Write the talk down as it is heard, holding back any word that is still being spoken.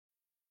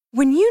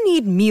When you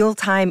need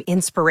mealtime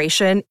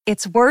inspiration,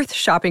 it's worth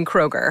shopping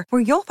Kroger,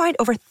 where you'll find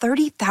over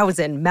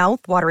 30,000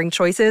 mouth-watering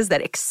choices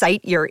that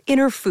excite your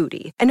inner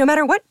foodie. And no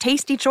matter what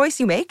tasty choice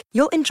you make,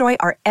 you'll enjoy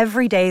our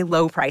everyday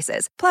low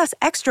prices, plus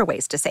extra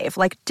ways to save,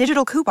 like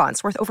digital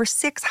coupons worth over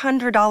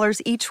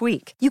 $600 each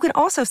week. You can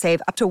also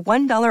save up to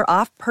 $1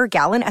 off per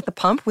gallon at the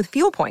pump with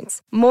fuel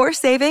points. More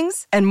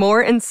savings and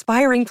more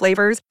inspiring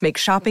flavors make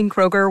shopping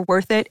Kroger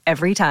worth it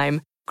every time.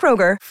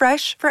 Kroger,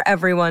 fresh for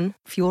everyone.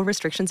 Fuel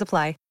restrictions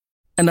apply.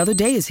 Another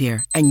day is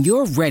here, and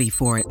you're ready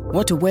for it.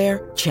 What to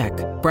wear? Check.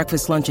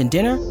 Breakfast, lunch, and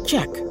dinner?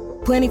 Check.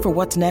 Planning for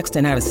what's next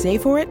and how to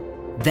save for it?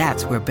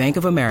 That's where Bank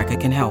of America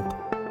can help.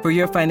 For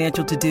your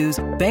financial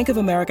to-dos, Bank of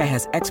America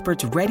has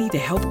experts ready to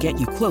help get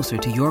you closer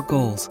to your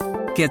goals.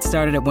 Get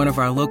started at one of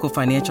our local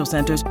financial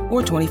centers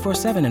or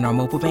 24/7 in our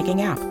mobile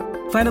banking app.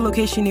 Find a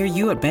location near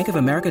you at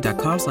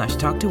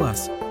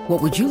bankofamerica.com/talktous.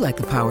 What would you like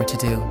the power to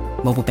do?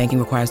 Mobile banking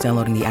requires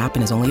downloading the app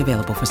and is only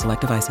available for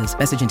select devices.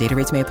 Message and data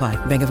rates may apply.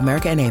 Bank of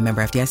America N.A.,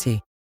 member FDIC.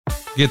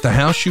 Get the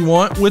house you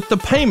want with the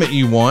payment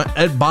you want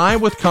at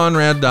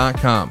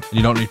buywithconrad.com.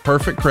 You don't need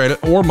perfect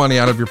credit or money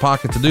out of your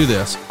pocket to do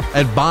this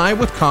at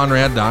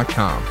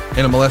buywithconrad.com.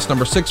 NMLS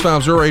number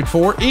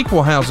 65084,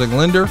 equal housing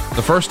lender.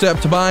 The first step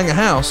to buying a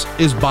house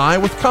is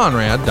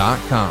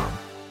buywithconrad.com.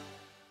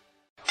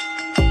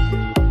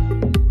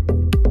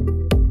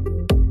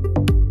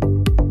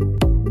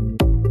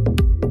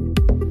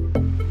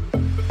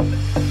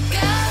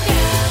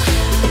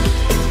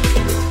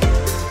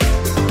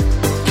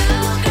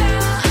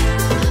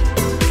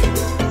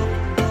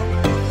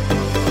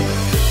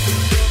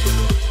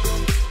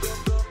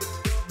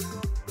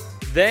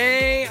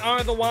 They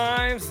are the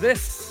wives.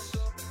 This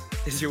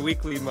is your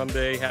weekly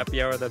Monday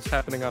happy hour that's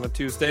happening on a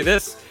Tuesday.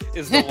 This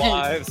is the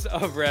Wives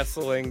of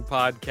Wrestling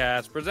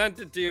podcast,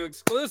 presented to you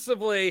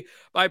exclusively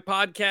by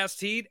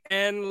Podcast Heat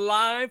and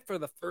live for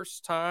the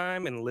first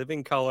time in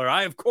living color.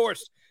 I, of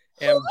course,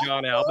 am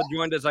John Alba,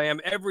 joined as I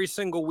am every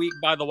single week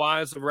by the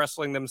Wives of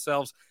Wrestling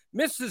themselves,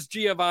 Mrs.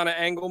 Giovanna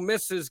Engel,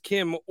 Mrs.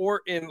 Kim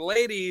Orton.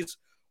 Ladies,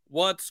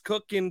 what's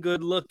cooking,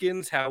 good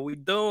lookings? How we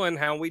doing?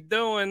 How we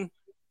doing?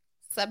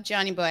 What's up,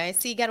 Johnny boy? I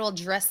see you got all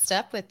dressed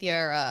up with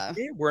your Yeah,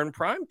 we're in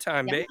prime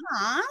time, baby.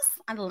 Yes,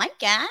 I like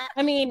it.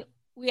 I mean,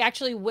 we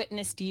actually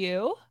witnessed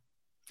you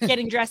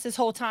getting dressed this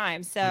whole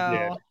time. So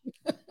yeah.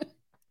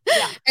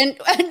 And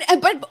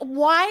but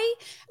why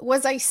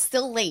was I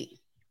still late?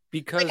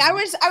 Because like I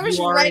was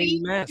ready.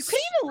 You couldn't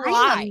even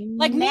lie.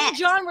 Like me and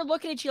John were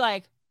looking at you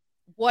like,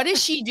 what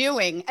is she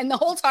doing? And the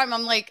whole time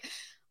I'm like,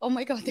 oh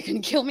my God, they're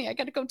going to kill me. I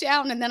got to go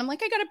down. And then I'm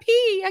like, I got to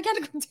pee. I got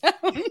to go down.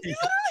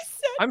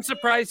 I'm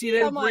surprised you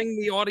didn't bring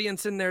the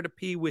audience in there to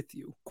pee with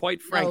you, quite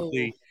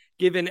frankly,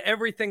 given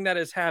everything that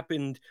has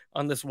happened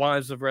on this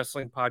Wives of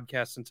Wrestling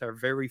podcast since our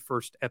very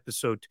first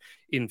episode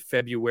in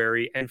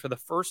February. And for the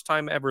first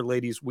time ever,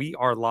 ladies, we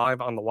are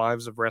live on the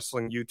Wives of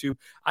Wrestling YouTube.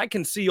 I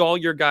can see all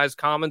your guys'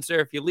 comments there.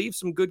 If you leave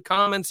some good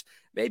comments,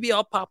 maybe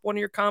I'll pop one of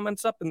your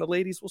comments up and the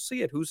ladies will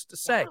see it. Who's to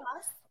say?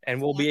 And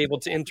we'll be able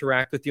to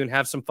interact with you and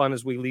have some fun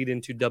as we lead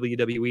into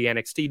WWE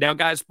NXT. Now,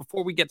 guys,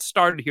 before we get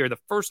started here, the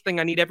first thing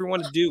I need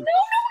everyone to do. No.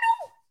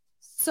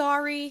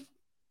 Sorry.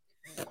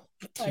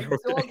 My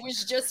dog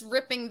was just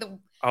ripping the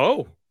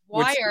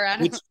wire out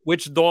of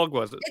which dog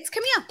was it?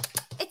 Come here.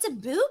 It's a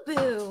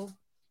boo-boo.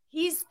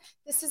 This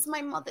is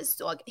my mother's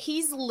dog.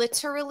 He's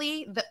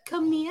literally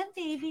come here,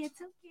 baby. It's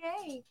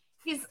okay.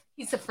 He's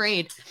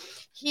afraid.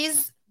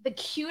 He's the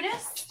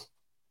cutest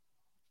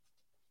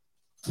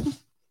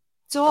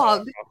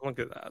dog. Oh, look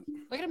at that.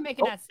 Look at him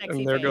making that sexy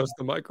And there face. goes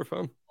the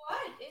microphone. What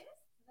is that?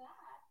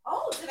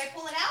 Oh, did I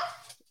pull it out?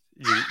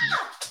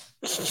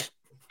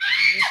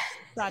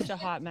 Such a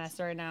hot mess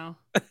right now.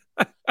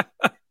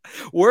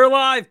 We're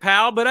live,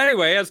 pal. But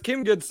anyway, as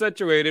Kim gets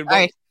situated,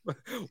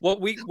 what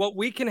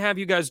we can have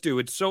you guys do,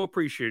 it's so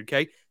appreciated,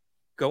 okay?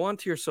 Go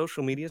onto your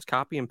social medias,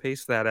 copy and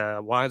paste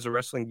that Wives of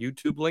Wrestling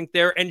YouTube link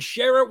there, and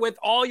share it with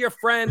all your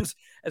friends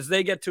as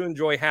they get to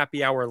enjoy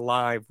Happy Hour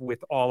live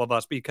with all of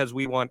us, because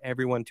we want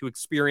everyone to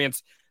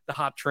experience the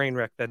hot train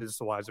wreck that is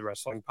the Wives of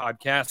Wrestling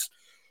podcast.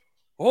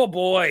 Oh,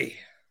 boy.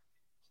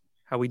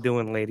 How we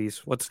doing,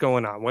 ladies? What's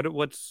going on?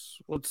 What's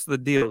the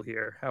deal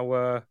here? How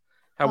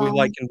we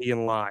liking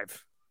being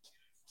live?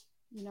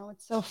 You know,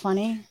 it's so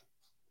funny.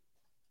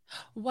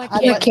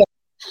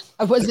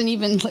 I wasn't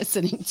even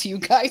listening to you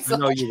guys.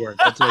 No, you weren't.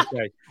 That's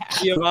okay.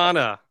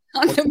 Giovanna,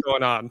 what's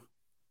going on?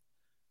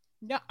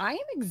 No, I am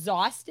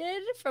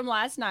exhausted from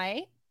last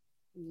night.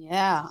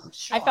 Yeah, I'm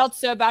sure. I felt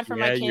so bad for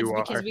my kids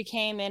because we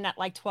came in at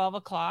like 12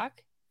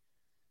 o'clock.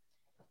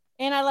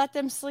 And I let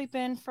them sleep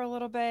in for a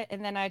little bit,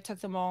 and then I took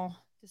them all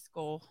to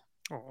school.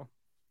 Oh,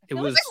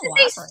 When did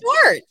they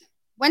start?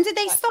 When did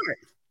they start?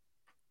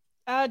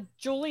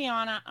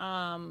 Juliana,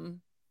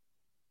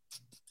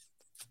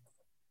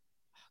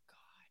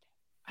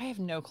 I have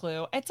no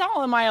clue. It's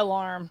all in my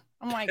alarm.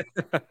 I'm like,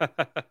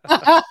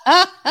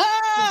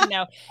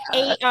 no.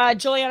 8.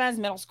 Juliana's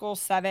middle school,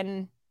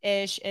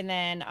 7-ish, and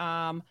then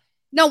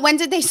no. When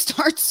did they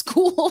start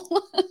school?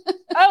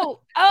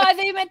 I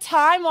think you meant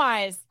time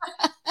wise.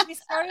 We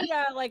started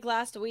like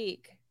last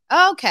week.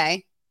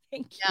 Okay.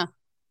 Thank you. Yeah.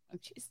 Oh,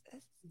 Jesus.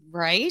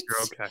 Right.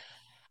 You're okay.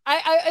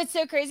 It's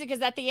so crazy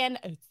because at the end,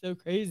 it's so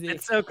crazy.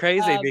 It's so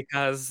crazy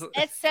because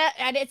it's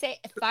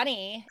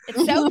funny.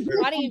 It's so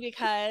funny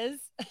because,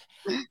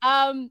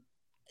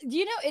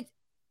 it's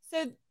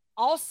so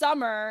all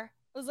summer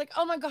I was like,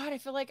 oh my God, I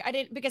feel like I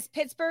didn't, because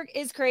Pittsburgh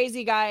is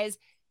crazy, guys.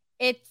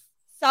 It's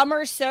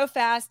summer so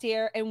fast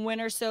here and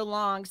winter so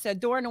long. So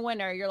during the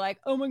winter, you're like,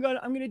 oh my God,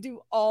 I'm going to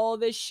do all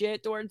this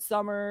shit during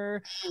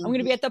summer. I'm going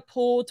to be at the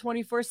pool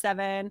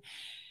 24/7,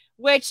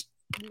 which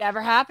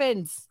never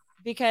happens.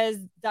 Because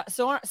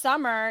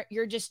summer,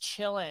 you're just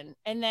chilling.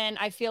 And then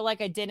I feel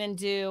like I didn't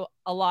do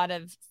a lot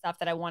of stuff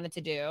that I wanted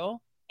to do.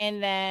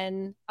 And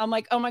then I'm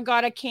like, oh my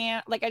God, I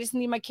can't. Like, I just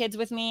need my kids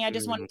with me. I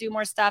just want to do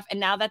more stuff. And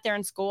now that they're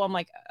in school, I'm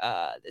like,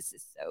 this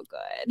is so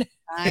good.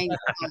 I know,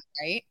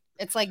 right?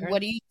 It's like,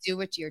 what do you do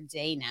with your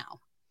day now?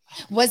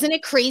 Wasn't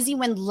it crazy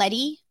when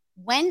Letty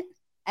went?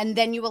 And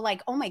then you were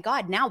like, oh my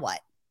God, now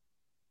what?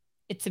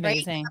 It's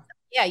amazing. Right?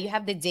 Yeah, you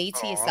have the day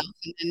to yourself.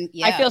 And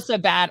I feel so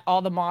bad.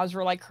 All the moms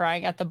were like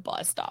crying at the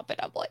bus stop, and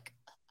I'm like,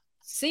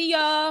 see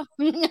ya.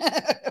 We're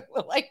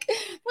like,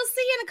 we'll see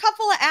you in a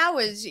couple of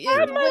hours.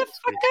 Yeah.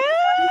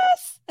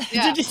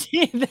 Did you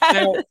see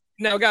that?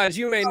 Now, guys,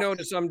 you may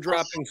notice I'm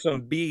dropping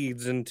some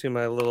beads into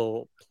my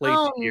little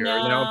plate here.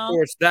 No. Now, of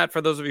course, that,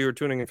 for those of you who are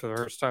tuning in for the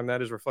first time,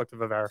 that is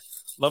reflective of our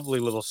lovely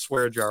little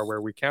swear jar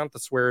where we count the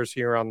swears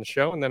here on the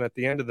show. And then at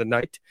the end of the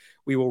night,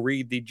 we will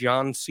read the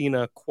John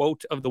Cena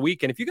quote of the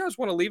week. And if you guys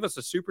want to leave us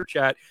a super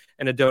chat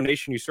and a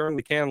donation, you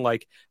certainly can,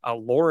 like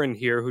Lauren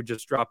here, who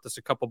just dropped us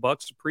a couple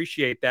bucks.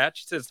 Appreciate that.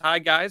 She says, hi,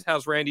 guys.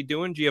 How's Randy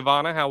doing?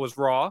 Giovanna, how was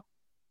Raw?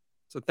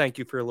 So thank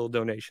you for a little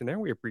donation there.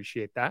 We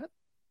appreciate that.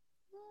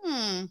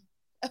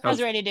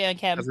 How's Randy doing,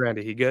 Kim? How's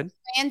Randy? He good?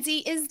 Randy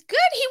is good.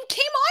 He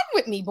came on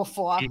with me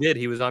before. He did.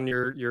 He was on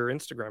your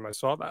Instagram. I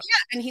saw that.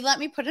 Yeah, and he let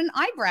me put an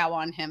eyebrow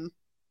on him.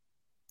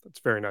 That's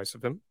very nice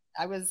of him.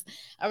 I was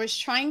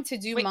trying to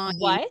do mine.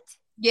 What?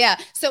 Yeah.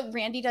 So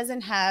Randy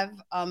doesn't have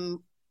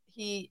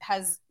he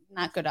has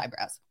not good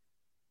eyebrows.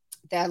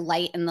 They're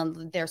light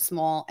and they're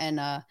small,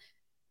 and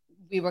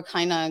we were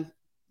kind of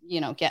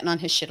getting on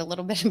his shit a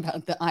little bit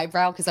about the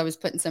eyebrow because I was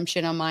putting some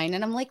shit on mine,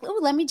 and I'm like, oh,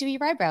 let me do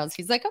your eyebrows.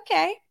 He's like,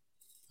 okay.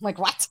 I'm like,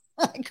 what?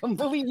 I couldn't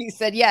believe he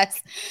said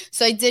yes.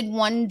 So I did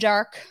one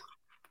dark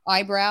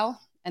eyebrow,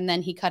 and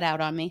then he cut out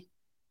on me.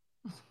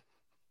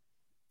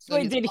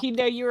 So did he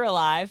know you were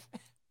alive?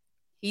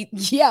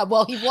 Yeah.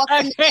 Well, he walked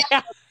in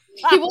the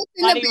he walked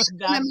in the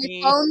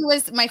bathroom,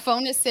 and my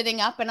phone is sitting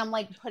up, and I'm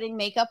like putting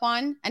makeup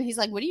on, and he's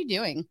like, what are you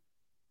doing?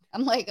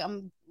 I'm like,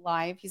 I'm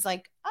live. He's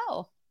like,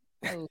 oh,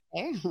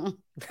 okay.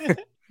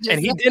 And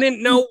he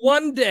didn't know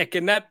one dick,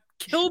 and that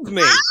killed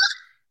me.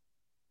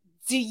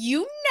 Do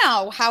you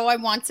know how I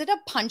wanted to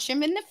punch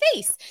him in the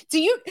face?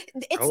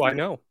 I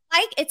know.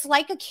 It's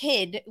like a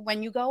kid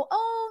when you go,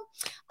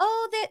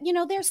 oh, that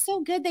they're so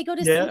good. They go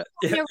to sleep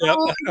on their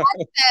own,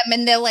 them,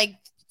 and they're like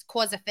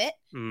cause a fit.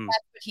 That's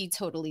what he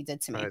totally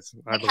did to me. Nice.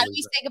 Like, how do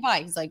we say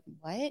goodbye? He's like,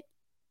 what?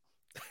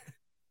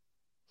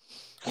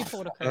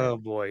 Oh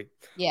boy.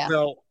 Yeah.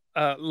 Well,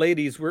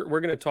 ladies, we're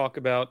going to talk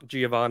about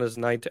Giovanna's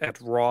night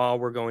at Raw.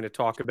 We're going to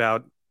talk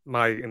about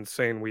my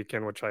insane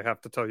weekend, which I have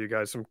to tell you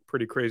guys some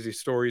pretty crazy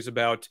stories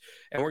about.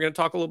 And we're going to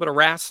talk a little bit of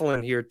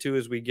wrestling here too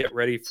as we get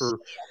ready for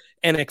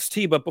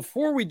NXT. But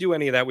before we do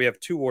any of that, we have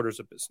two orders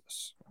of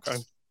business. Okay.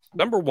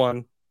 Number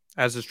one,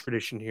 as is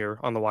tradition here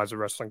on the Wise of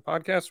Wrestling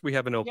podcast, we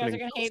have an opening. You guys are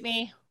going to hate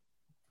me.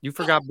 You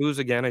forgot booze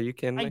again. Are you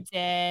kidding me? I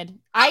did.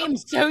 I am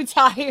so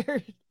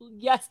tired.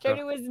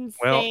 Yesterday was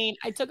insane.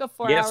 I took a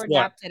 4-hour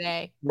nap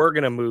today. We're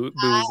going to booze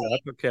up.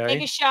 Okay.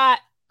 Take a shot.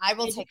 I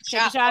will take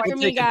a shot for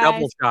me, guys. A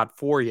double shot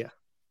for you.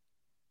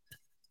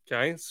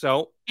 Okay,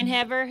 so. And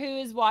whoever who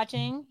is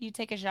watching, you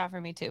take a shot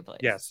for me too, please.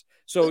 Yes.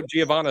 So,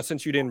 Giovanna,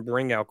 since you didn't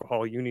bring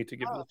alcohol, you need to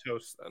give the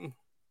toast then.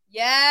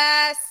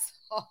 Yes.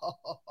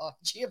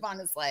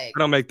 Giovanna's like. I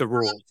don't make the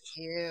rules.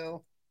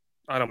 You.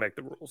 I don't make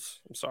the rules.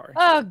 I'm sorry.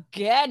 Oh,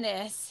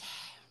 goodness.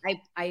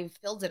 I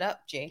filled it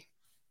up, Jay.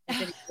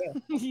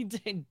 You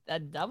did a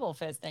double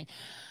fisting.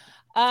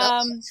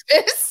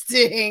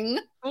 Fisting.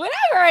 Whatever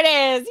it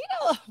is.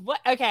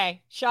 What?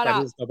 Okay, shut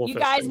up. You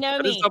guys know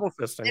me. It is double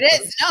fisting. It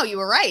is. No, you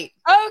were right.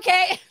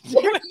 Okay.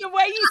 The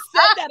way you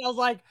said that, I was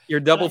like, you're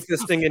double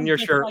fisting and you're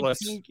shirtless.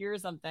 Like or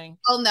something.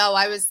 Oh, no,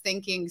 I was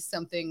thinking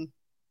something.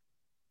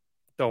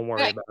 Don't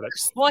worry about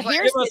it. Well,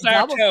 here's the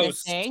double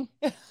fisting.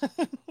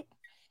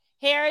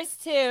 Here's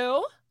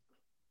to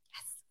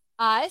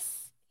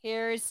us.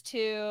 Here's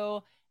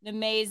to the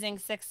amazing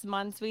 6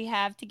 months we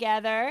have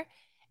together.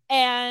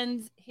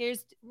 And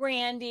here's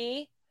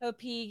Randy. Hope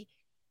he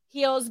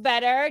heals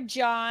better.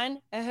 John,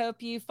 I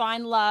hope you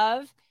find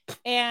love.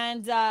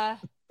 And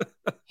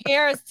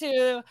here's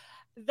to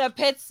the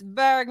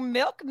Pittsburgh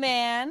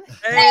Milkman.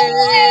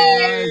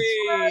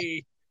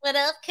 Hey! What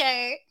up,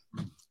 Kurt?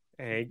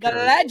 Hey, Kurt. The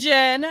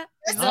legend.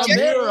 I'm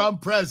here. I'm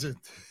present.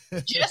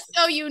 Just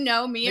so you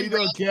know, me and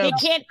Randy.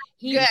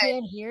 He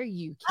can't hear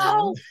you, Kim.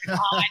 Oh, God.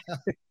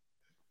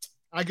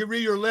 I can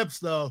read your lips,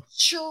 though.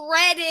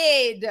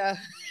 Shredded.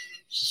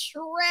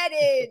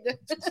 shredded.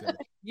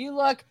 You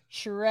look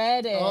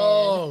shredded.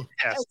 Oh,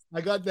 Yes.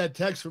 I got that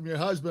text from your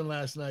husband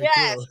last night,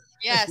 Yes,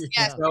 too.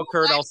 yes. Tell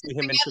Kurt I'll see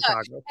him in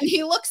Chicago. And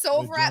he looks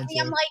over at John me.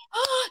 I'm said. like,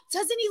 oh,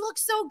 doesn't he look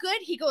so good?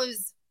 He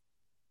goes,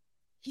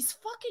 he's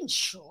fucking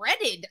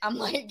shredded. I'm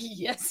like,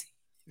 yes,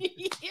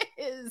 he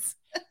is.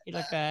 You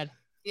look good.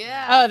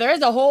 Yeah. Oh,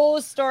 there's a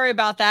whole story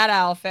about that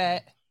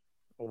outfit.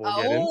 We'll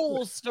A get into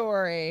whole it.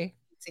 story.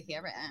 To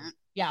hear it.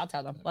 Yeah, I'll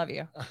tell them. Love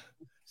you.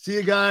 See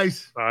you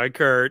guys. Bye,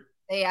 Kurt.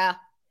 Yeah.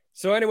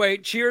 So anyway,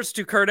 cheers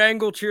to Kurt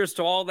Angle. Cheers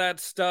to all that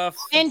stuff.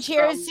 And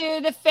cheers to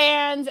the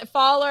fans,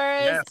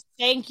 followers. Yes.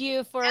 Thank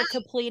you for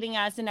completing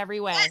us in every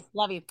way.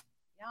 Love you.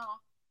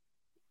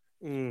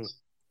 Yeah. Mm,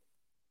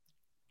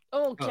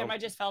 Oh, Kim, Oh. I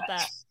just felt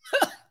that.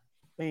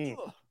 mm.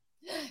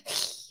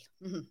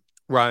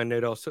 Ryan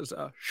Nadeau says,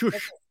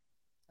 shush.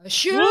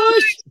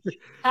 Shush.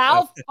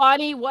 How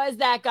funny was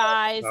that,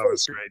 guys? That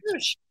was great.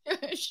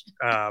 Shush.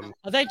 Oh,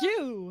 thank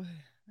you.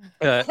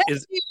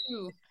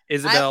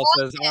 Isabel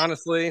I love says,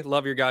 honestly,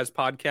 love your guys'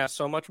 podcast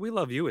so much. We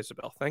love you,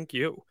 Isabel. Thank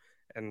you.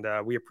 And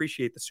we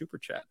appreciate the super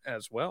chat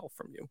as well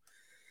from you.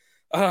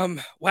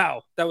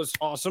 Wow, that was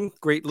awesome.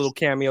 Great little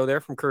cameo there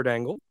from Kurt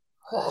Angle.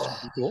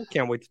 Cool.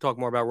 Can't wait to talk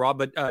more about Rob.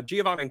 But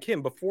Giovanna and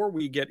Kim, before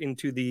we get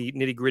into the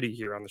nitty gritty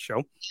here on the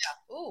show,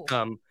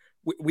 Ooh.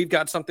 we've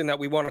got something that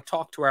we want to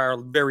talk to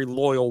our very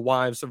loyal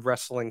Wives of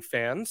Wrestling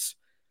fans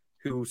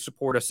who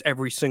support us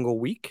every single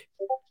week.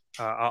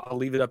 I'll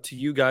leave it up to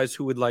you guys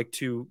who would like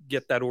to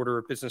get that order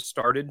of business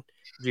started.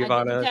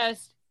 Giovanna.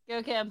 Toast.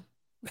 Go, Kim.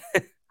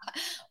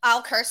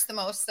 I'll curse the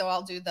most, so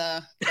I'll do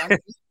the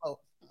quote.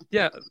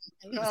 Yeah.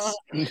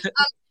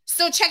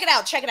 So check it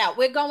out. Check it out.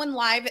 We're going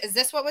live. Is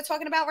this what we're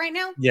talking about right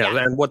now? Yeah,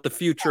 and what the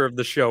future of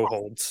the show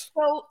holds.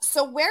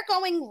 So we're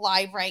going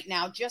live right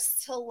now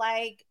just to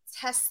like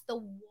test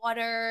the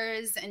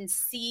waters and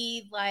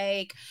see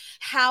like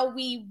how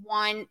we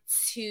want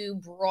to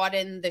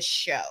broaden the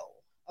show.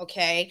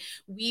 Okay.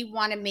 We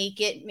want to make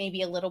it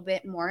maybe a little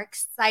bit more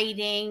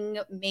exciting,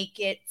 make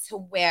it to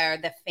where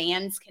the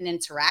fans can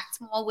interact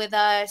more with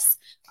us.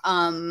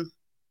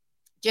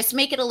 Just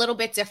make it a little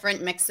bit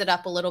different, mix it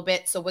up a little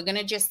bit. So we're going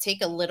to just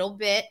take a little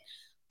bit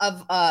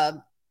of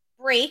a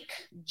break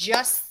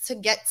just to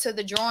get to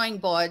the drawing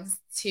boards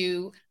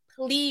to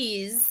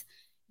please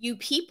you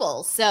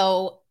people.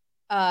 So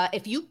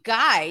if you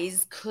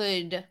guys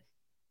could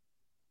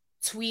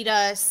tweet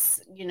us,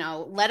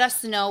 let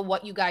us know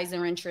what you guys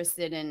are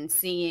interested in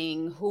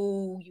seeing,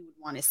 who you would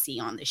want to see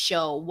on the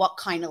show, what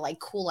kind of like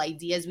cool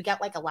ideas. We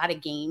got like a lot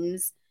of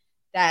games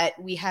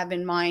that we have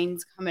in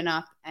mind coming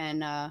up.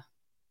 And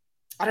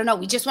I don't know.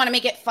 We just want to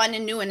make it fun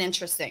and new and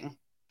interesting.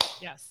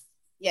 Yes.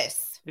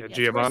 Yes. Yeah,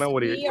 Giovanna,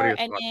 what are We your are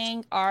thoughts?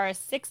 ending our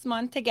 6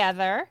 month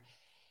together.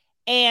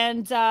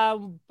 And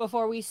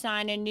before we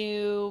sign a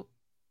new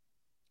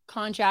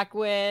contract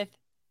with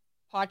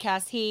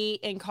Podcast Heat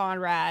and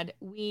Conrad,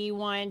 we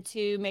want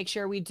to make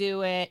sure we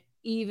do it,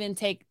 even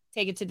take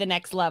it to the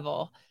next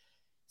level.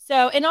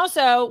 So, and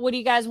also, what do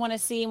you guys want to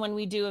see when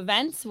we do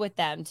events with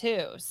them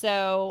too?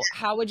 So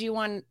how would you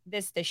want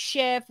this to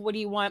shift? What do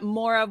you want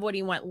more of? What do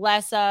you want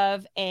less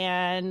of?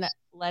 And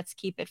let's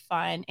keep it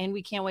fun. And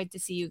we can't wait to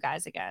see you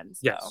guys again.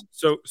 So. Yes.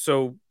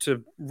 So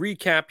to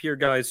recap here,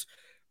 guys,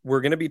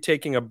 we're going to be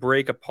taking a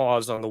break, a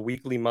pause on the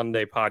weekly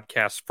Monday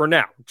podcast for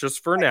now,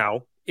 just for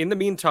now. In the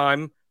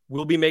meantime,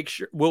 we'll be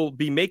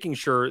making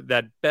sure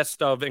that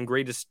best of and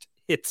greatest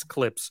hits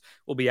clips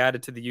will be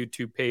added to the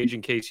YouTube page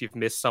in case you've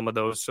missed some of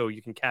those, so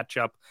you can catch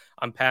up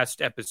on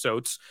past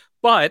episodes.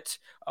 But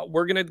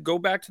we're going to go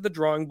back to the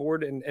drawing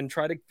board and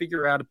try to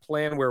figure out a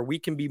plan where we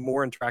can be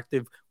more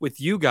interactive with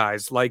you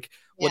guys. Like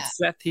what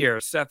Seth here.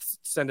 Seth's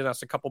sending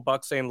us a couple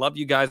bucks saying, love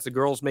you guys. The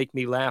girls make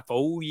me laugh.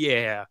 Oh,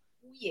 yeah.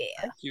 Yeah.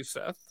 Thank you,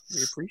 Seth.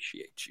 We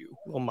appreciate you.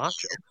 Little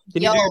macho.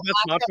 Can you do your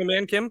best macho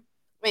man, Kim?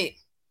 Wait.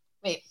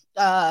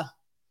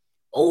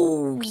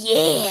 Oh,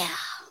 yeah.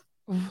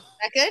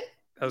 That good?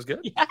 That was good.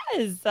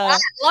 Yes. I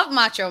love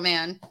Macho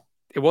Man.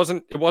 It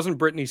wasn't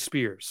Britney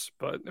Spears,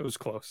 but it was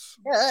close.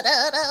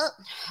 Oh,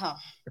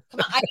 come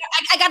on.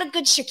 I got a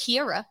good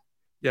Shakira.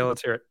 Yeah,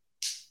 let's hear it.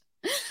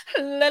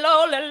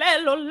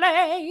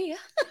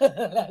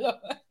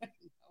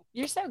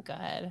 You're so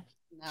good.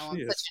 No, I'm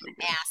She is such so an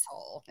good.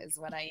 asshole is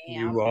what I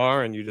am. You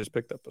are, and you just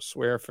picked up a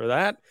swear for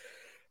that.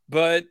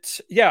 But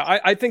yeah,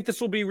 I think this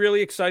will be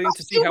really exciting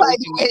to see how we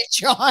can.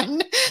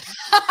 John.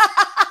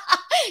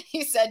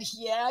 He said,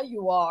 yeah,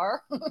 you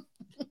are.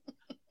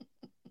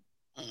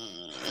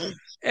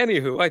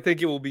 Anywho, I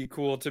think it will be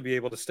cool to be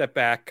able to step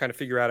back, kind of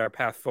figure out our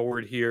path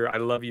forward here. I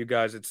love you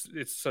guys.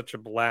 It's such a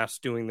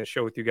blast doing the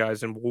show with you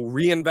guys, and we'll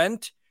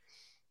reinvent.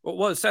 What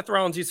was Seth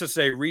Rollins used to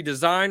say?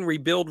 Redesign,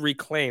 rebuild,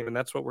 reclaim, and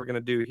that's what we're going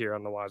to do here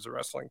on the Wives of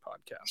Wrestling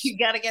podcast. You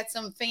got to get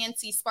some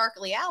fancy,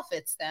 sparkly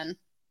outfits then.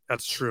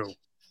 That's true.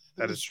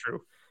 That is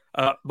true.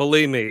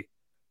 Believe me,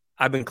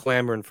 I've been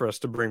clamoring for us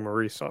to bring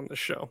Maurice on the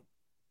show.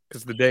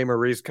 Because the day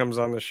Maurice comes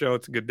on the show,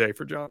 it's a good day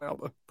for John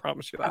Alba.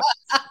 Promise you that.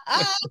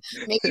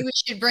 Maybe we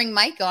should bring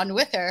Mike on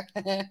with her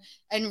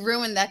and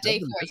ruin that day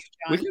for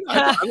you, John.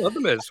 I love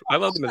the Miz. I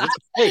love the Miz.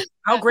 Hey,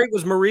 how great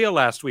was Maria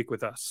last week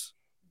with us?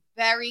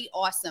 Very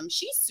awesome.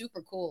 She's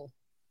super cool.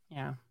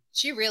 Yeah.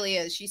 She really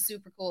is. She's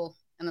super cool.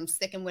 And I'm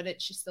sticking with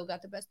it. She's still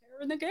got the best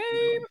hair in the game.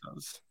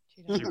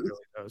 She really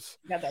does.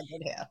 Got that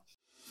good hair.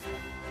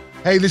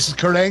 Hey, this is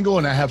Kurt Angle,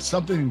 and I have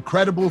something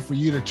incredible for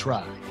you to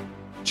try.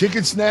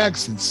 Chicken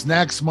Snacks and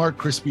Snack Smart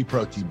Crispy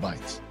Protein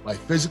Bites by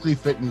Physically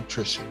Fit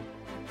Nutrition.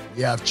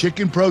 We have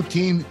chicken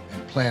protein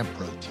and plant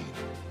protein.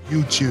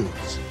 You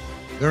choose.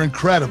 They're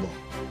incredible.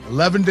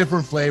 11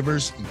 different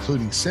flavors,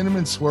 including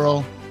cinnamon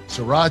swirl,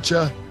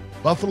 sriracha,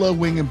 buffalo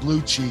wing and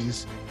blue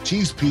cheese,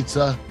 cheese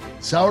pizza,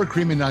 sour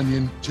cream and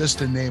onion, just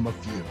to name a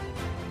few.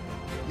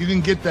 You can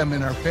get them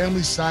in our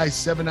family size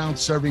 7-ounce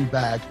serving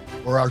bag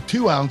or our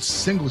 2-ounce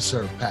single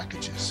serve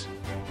packages.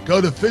 Go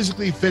to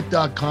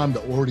physicallyfit.com to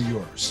order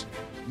yours.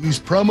 Use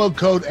promo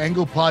code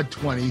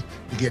AnglePod20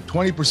 to get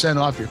 20%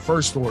 off your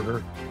first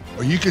order,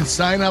 or you can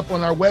sign up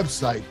on our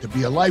website to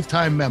be a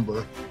lifetime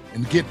member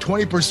and get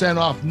 20%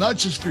 off not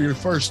just for your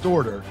first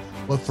order,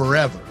 but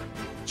forever.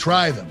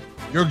 Try them.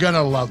 You're going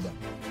to love them.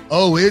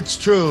 Oh, it's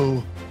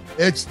true.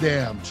 It's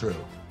damn true.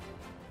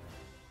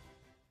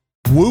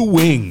 Woo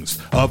Wings,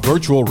 a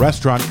virtual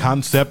restaurant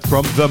concept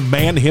from the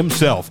man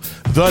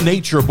himself, the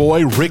Nature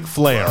Boy Ric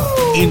Flair.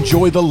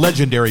 Enjoy the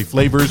legendary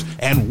flavors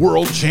and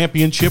world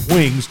championship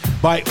wings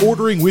by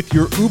ordering with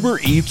your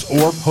Uber Eats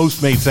or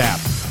Postmates app.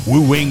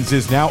 Woo Wings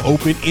is now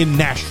open in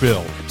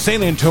Nashville,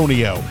 San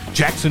Antonio,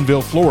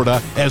 Jacksonville,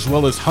 Florida, as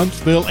well as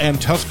Huntsville and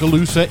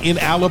Tuscaloosa in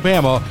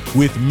Alabama,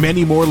 with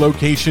many more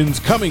locations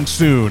coming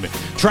soon.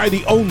 Try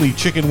the only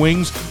chicken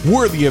wings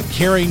worthy of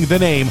carrying the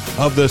name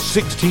of the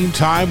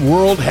 16-time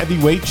world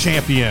heavyweight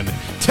champion.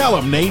 Tell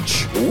him,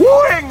 Nate.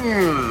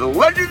 Wings!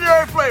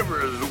 Legendary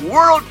flavors,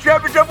 world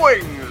championship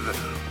wings.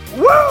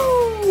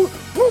 Woo!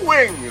 Woo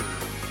Wings!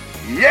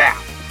 Yeah!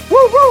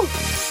 Woo woo!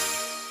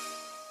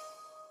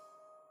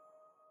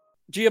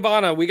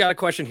 Giovanna, we got a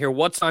question here.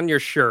 What's on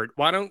your shirt?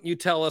 Why don't you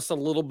tell us a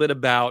little bit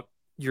about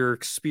your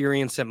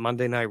experience at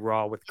Monday Night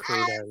Raw with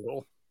Kurt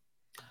Angle?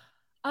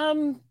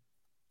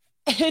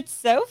 It's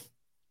so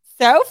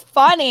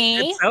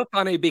funny. It's so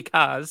funny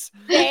because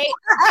whenever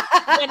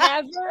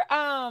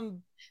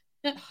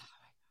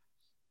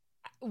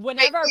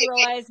I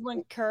realized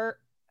when Kurt,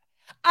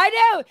 I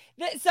know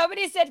that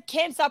somebody said,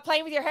 "Kim, stop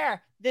playing with your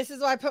hair." This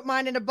is why I put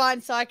mine in a bun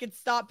so I could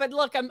stop. But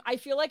look, I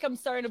feel like I'm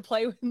starting to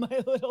play with my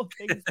little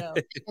things now.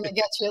 I'm gonna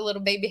get your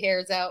little baby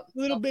hairs out.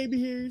 Little baby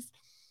hairs.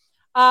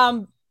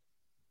 I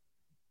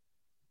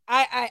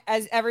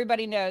as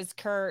everybody knows,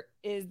 Kurt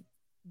is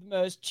the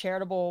most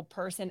charitable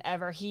person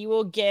ever. He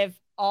will give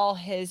all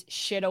his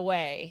shit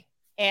away,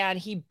 and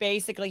he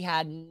basically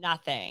had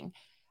nothing.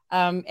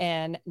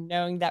 And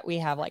knowing that we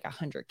have like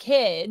 100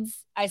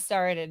 kids, I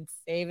started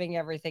saving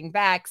everything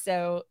back.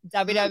 So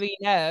WWE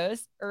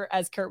knows, or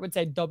as Kurt would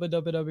say,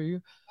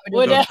 WWE.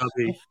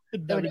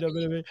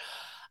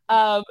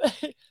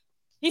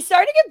 He's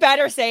starting to get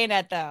better saying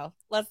it though.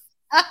 He's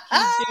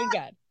doing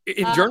good.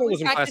 In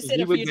journalism classes,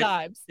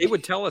 they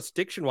would tell us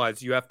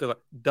diction-wise, you have to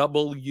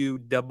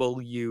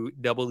WWWW.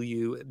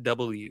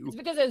 It's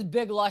because of his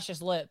big,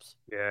 luscious lips.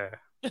 Yeah.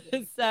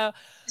 So,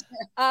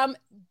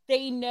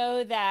 they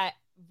know that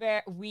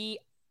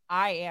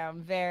I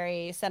am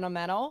very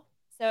sentimental.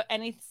 So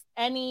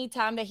any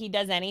time that he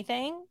does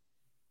anything,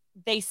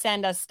 they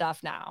send us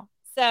stuff now.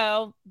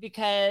 So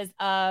because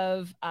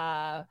of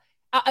I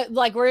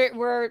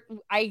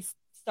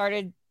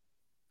started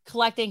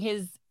collecting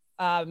his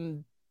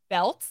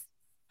belts.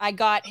 I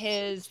got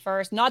his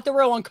first, not the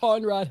real one.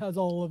 Conrad has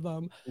all of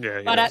them.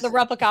 Yeah, but at the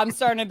replica, I'm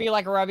starting to be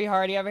like a Robbie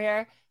Hardy over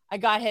here. I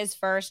got his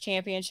first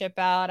championship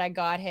belt. I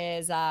got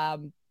his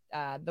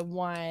the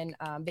one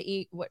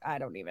what I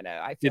don't even know.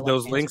 I feel did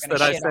those links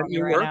that I sent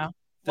you work?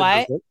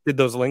 What? Did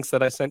those links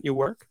that I sent you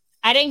work?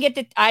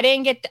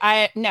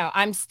 No,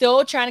 I'm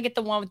still trying to get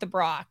the one with the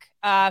Brock.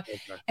 Okay.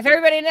 If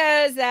everybody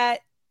knows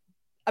that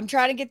I'm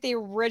trying to get the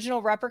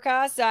original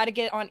replica, so I had to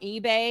get on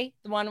eBay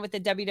the one with the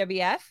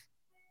WWF.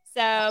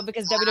 So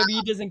because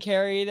WWE doesn't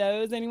carry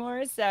those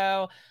anymore.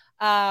 So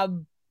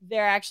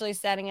they're actually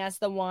sending us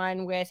the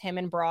one with him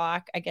and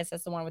Brock. I guess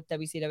that's the one with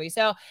WCW.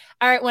 So, all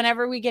right,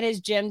 whenever we get his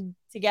gym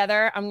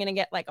together, I'm going to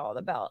get like all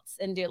the belts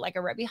and do like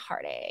a Robbie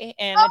Hardy.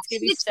 And it's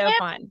going to be so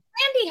fun.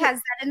 Randy has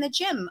that in the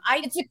gym.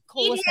 It's the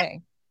coolest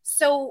thing.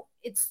 So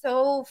it's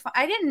so fun.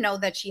 I didn't know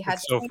that she had.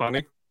 It's so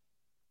funny.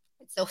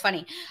 It's so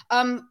funny.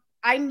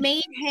 I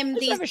made him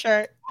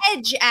the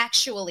Edge,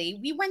 actually.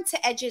 We went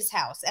to Edge's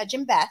house, Edge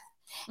and Beth.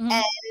 Mm-hmm.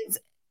 And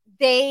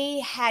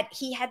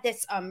he had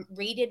this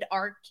rated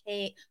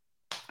RK.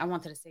 I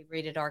wanted to say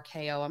rated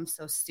RKO. I'm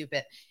so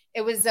stupid.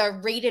 It was a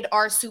rated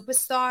R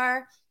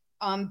superstar,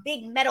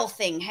 big metal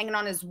thing hanging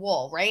on his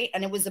wall, right?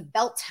 And it was a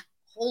belt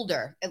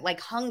holder. It like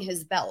hung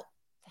his belt.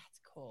 That's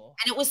cool.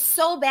 And it was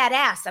so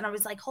badass. And I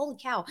was like, holy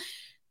cow,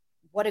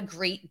 what a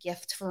great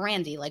gift for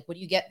Randy. Like, what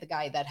do you get the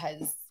guy that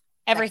has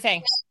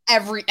everything?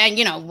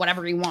 And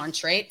whatever he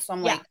wants, right? So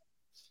I'm like,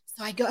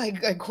 So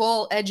I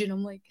call Edge and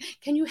I'm like,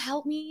 can you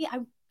help me?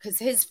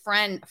 Because a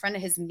friend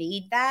of his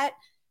made that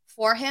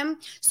for him.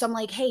 So I'm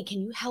like, hey,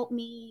 can you help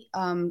me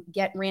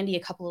get Randy a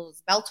couple of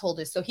those belt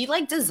holders? So he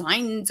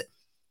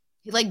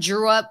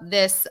drew up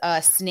this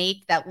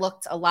snake that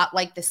looked a lot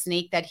like the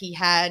snake that he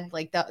had,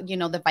 like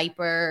the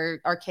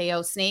Viper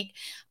RKO snake.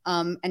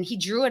 And he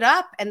drew it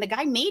up and the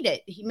guy made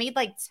it. He made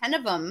like 10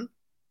 of them.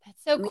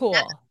 That's so cool.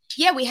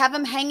 We have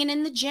them hanging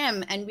in the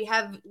gym and we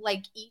have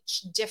like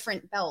each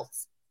different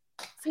belts.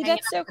 See,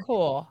 that's so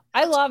cool.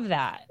 I love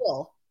that.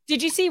 Cool.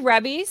 Did you see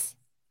Rebby's?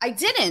 I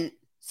didn't.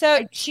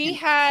 So she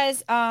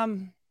has,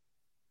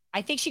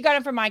 I think she got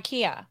them from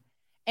IKEA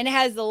and it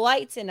has the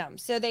lights in them.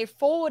 So they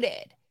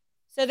folded.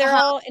 So they're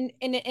all in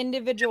an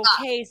individual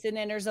case. And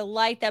then there's a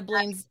light that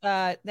blends,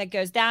 that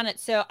goes down it.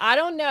 So I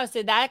don't know.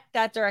 So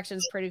that direction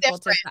is pretty cool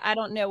too. I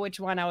don't know which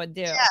one I would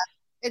do. Yeah,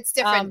 it's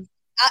different.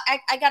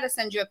 I got to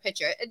send you a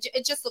picture.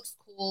 It just looks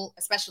cool,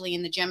 especially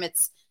in the gym.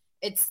 It's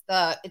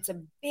a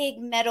big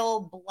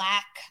metal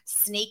black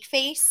snake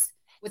face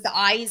with the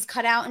eyes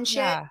cut out and shit.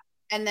 Yeah.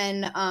 And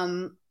then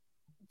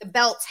the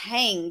belt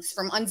hangs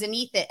from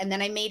underneath it. And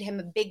then I made him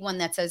a big one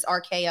that says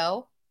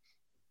RKO.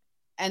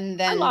 And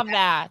then I love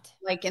that.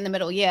 Like in the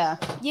middle. Yeah.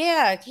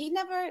 Yeah. He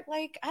never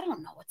I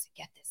don't know what to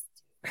get this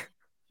dude.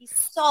 He's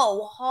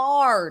so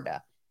hard.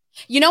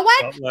 You know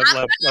what?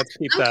 Let's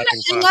keep that.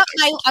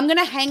 I'm going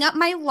to hang up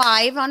my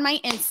live on my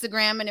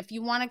Instagram. And if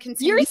you want to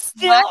continue. You're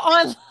still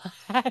on live.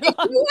 If you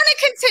want to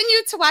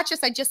continue to watch us,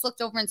 I just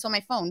looked over and saw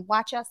my phone.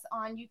 Watch us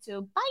on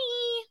YouTube.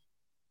 Bye.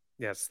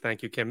 Yes.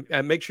 Thank you, Kim.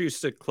 And make sure you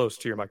stick close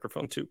to your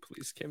microphone too,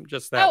 please, Kim.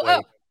 Just that way.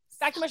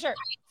 Back to my shirt.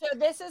 So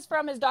this is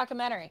from his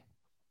documentary.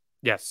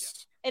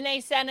 Yes. And they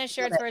sent us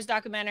shirts for his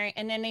documentary.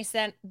 And then they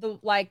sent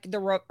what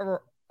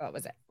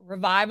was it?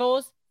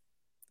 Revivals.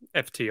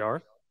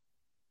 FTR.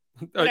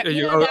 The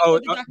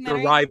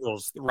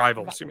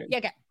rivals. You mean? Yeah,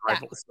 okay.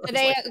 Rivals. So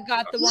they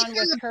got the one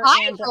with Kurt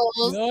Angle.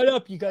 Shut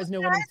up, you guys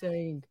know what I'm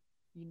saying.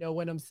 You know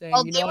what I'm saying.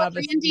 Well, you they know were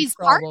Randy's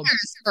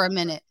partners for a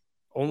minute.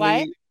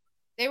 What?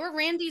 They were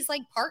Randy's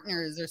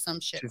partners or some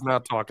shit. She's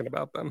not talking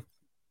about them.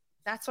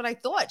 That's what I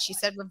thought. She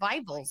said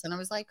revivals, and I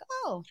was like,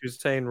 oh. She was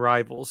saying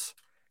rivals.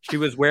 She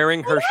was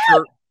wearing her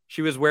shirt.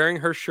 She was wearing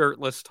her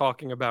shirtless,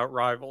 talking about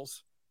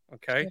rivals.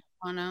 Okay.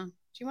 Anna, do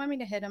you want me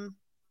to hit him?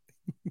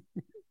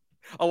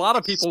 A lot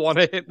of people want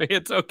to hit me.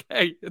 It's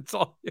okay. It's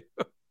all you.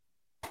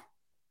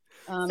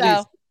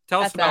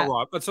 Tell us about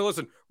Raw. But so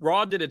listen,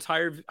 Raw did its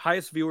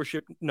highest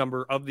viewership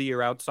number of the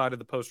year outside of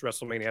the post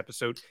WrestleMania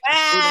episode.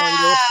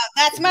 Wow,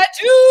 that's my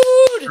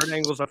dude. Kurt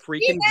Angle's a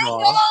freaking draw.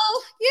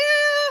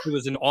 Yeah. It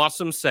was an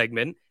awesome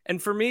segment.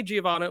 And for me,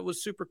 Giovanna, it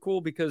was super cool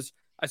because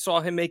I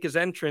saw him make his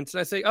entrance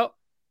and I say, oh,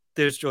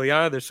 there's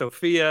Juliana, there's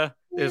Sophia,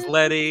 there's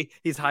Letty.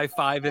 He's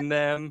high-fiving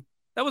them.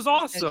 That was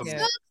awesome.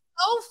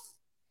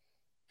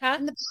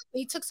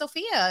 He took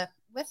Sophia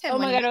with him. Oh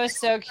my God, it was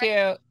so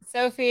cute.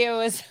 Sophia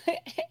was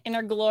in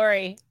her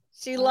glory.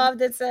 She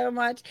loved it so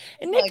much.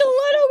 And Nicolette,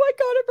 oh my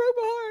God, it broke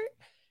my heart.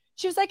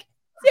 She was like,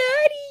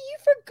 Daddy, you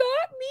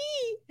forgot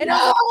me. And I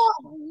was like,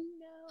 oh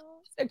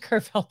no. So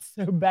Kurt felt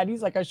so bad.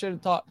 He's like, I should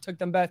have took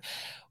them both.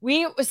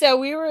 We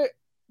were,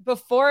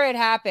 before it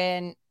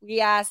happened,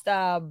 we asked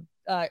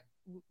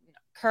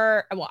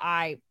Kurt,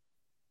 I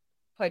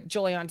put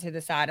Julian to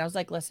the side. I was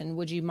like, listen,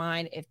 would you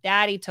mind if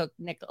Daddy took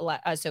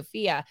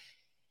Sophia?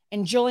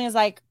 And Julian's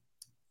like,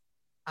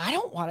 I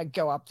don't want to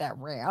go up that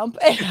ramp.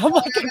 And I'm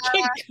like,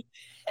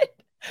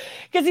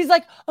 because he's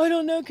like, I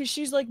don't know, because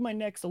she's like my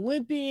next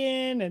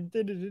Olympian, and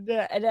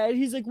and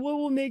he's like, what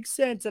will make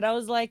sense? And I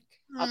was like,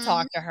 I'll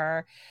talk to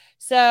her.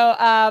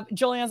 So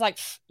Julian's like,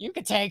 you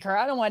could take her.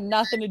 I don't want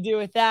nothing to do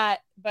with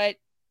that. But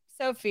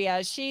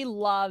Sophia, she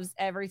loves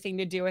everything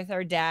to do with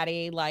her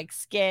daddy, like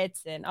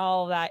skits and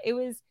all of that. It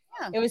was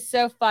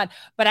so fun.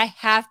 But I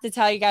have to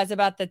tell you guys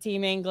about the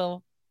Team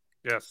Angle.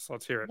 Yes,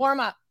 let's hear it. Warm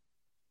up.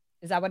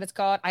 Is that what it's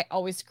called? I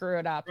always screw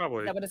it up. Probably.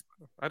 Is that what it's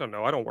called? I don't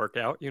know. I don't work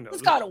out. You know.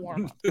 It's called a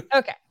warm up.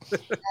 Okay.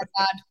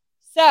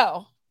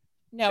 So,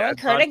 knowing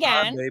Kurt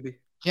again. Baby.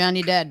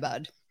 Johnny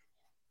Deadbud.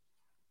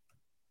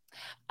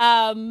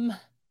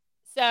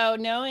 So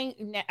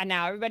knowing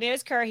now everybody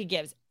knows Kurt, he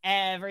gives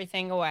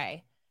everything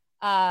away.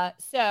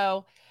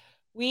 So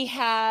we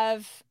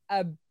have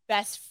a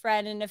best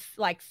friend and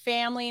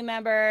family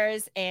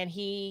members, and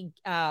he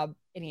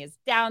has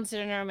Down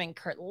syndrome, and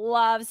Kurt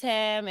loves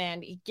him,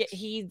 and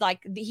he's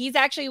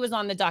actually was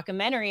on the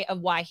documentary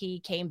of why he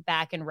came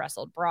back and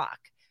wrestled Brock.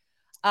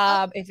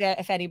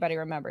 If anybody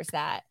remembers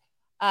that.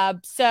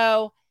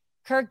 So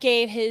Kurt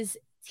gave his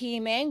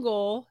Team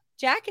Angle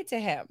jacket to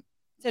him.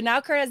 So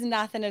now Kurt has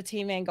nothing of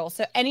Team Angle.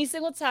 So any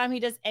single time he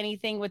does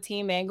anything with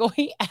Team Angle,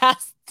 he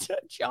asks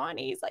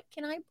Johnny, he's like,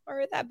 can I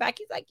borrow that back?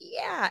 He's like,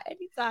 yeah,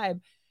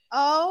 anytime.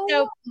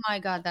 Oh my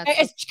God.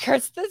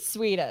 Kurt's the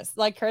sweetest.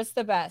 Kurt's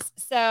the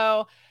best.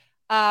 So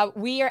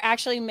we are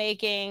actually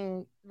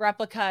making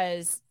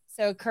replicas.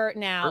 So Kurt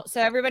now,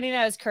 so everybody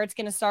knows Kurt's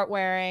going to start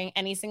wearing,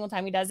 any single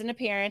time he does an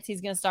appearance,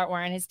 he's going to start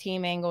wearing his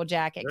Team Angle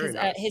jacket, because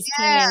his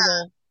Team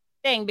Angle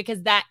thing,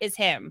 because that is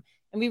him.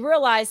 And we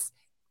realized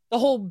the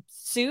whole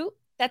suit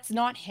that's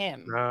not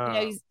him. You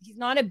know, he's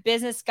not a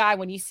business guy.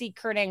 When you see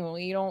Kurt Angle,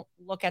 you don't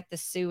look at the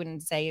suit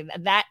and say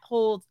that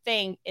whole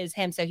thing is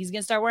him. So he's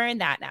gonna start wearing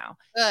that now.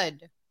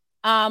 Good.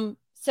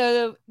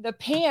 So the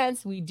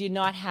pants, we do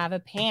not have a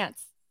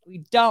pants.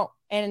 We don't.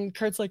 And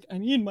Kurt's like, I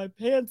need my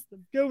pants to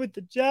go with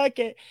the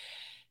jacket.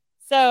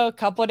 So a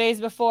couple of days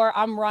before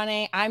I'm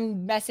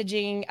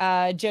messaging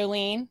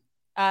Jolene,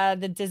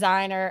 the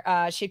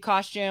designer. She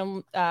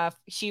costume.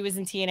 She was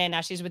in TNA.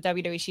 Now she's with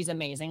WWE. She's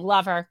amazing.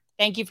 Love her.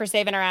 Thank you for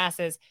saving our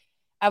asses.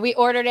 We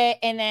ordered it,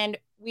 and then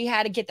we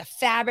had to get the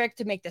fabric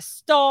to make the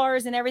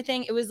stars and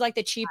everything. It was like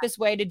the cheapest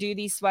way to do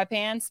these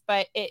sweatpants,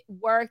 but it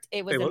worked.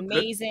 It was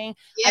amazing.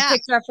 Yeah. I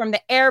picked her up from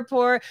the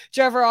airport,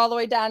 drove her all the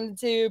way down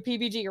to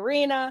PBG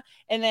Arena,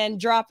 and then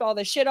dropped all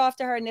the shit off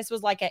to her. And this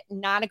was like at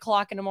 9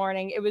 o'clock in the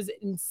morning. It was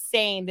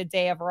insane the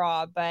day of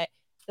Raw, but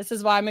this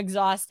is why I'm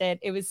exhausted.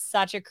 It was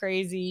such a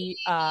crazy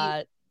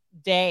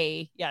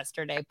day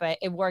yesterday, but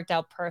it worked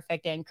out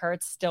perfect. And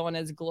Kurt's still in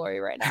his glory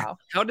right now.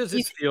 How does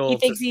it feel? He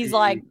thinks he's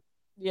like,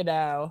 you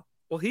know.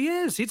 Well, he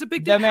is. He's a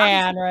big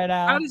man right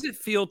now. How does it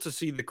feel to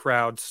see the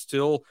crowd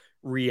still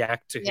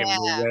react to him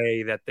the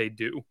way that they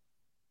do?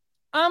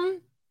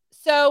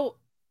 So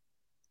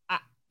I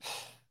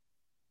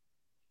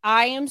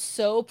am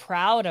so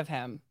proud of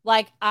him.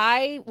 Like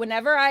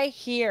whenever I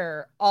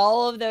hear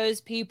all of those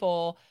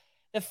people,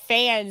 the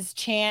fans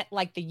chant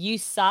like the "You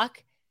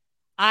suck,"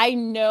 I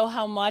know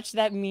how much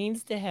that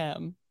means to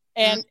him.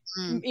 And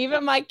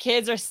even my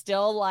kids are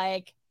still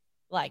like,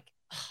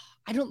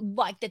 I don't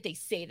like that they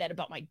say that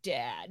about my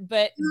dad,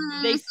 but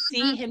they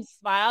see him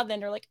smile, then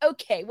they're like,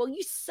 okay, well,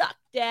 you suck,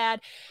 Dad.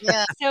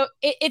 Yeah. So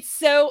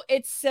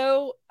it's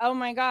so, oh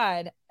my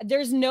God,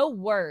 there's no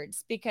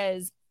words,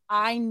 because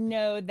I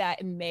know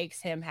that it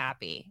makes him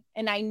happy.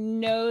 And I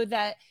know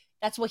that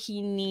that's what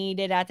he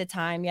needed at the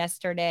time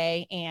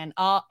yesterday. And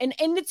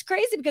it's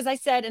crazy because I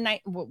said,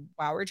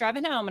 while we're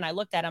driving home, and I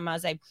looked at him, I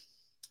was like,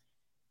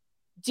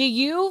 do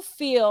you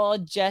feel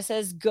just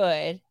as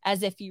good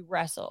as if you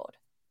wrestled?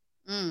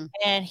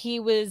 And he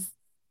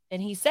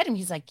said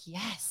he's like,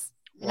 yes.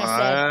 And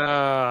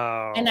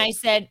wow. I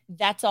said,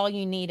 that's all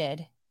you needed.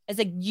 I was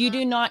like, you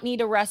do not need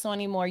to wrestle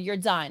anymore. You're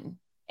done.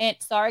 And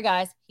sorry,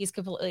 guys, he's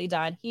completely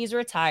done. He's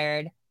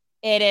retired.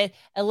 It is,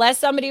 unless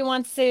somebody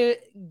wants to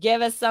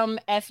give us some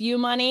FU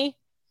money,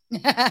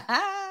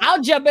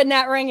 I'll jump in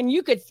that ring and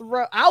you could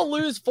I'll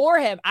lose for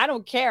him. I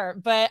don't care.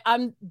 But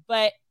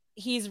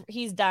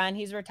he's done.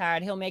 He's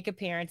retired. He'll make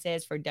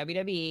appearances for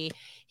WWE.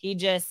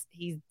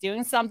 He's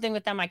doing something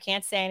with them. I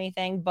can't say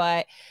anything,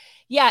 but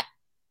yeah,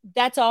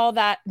 that's all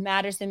that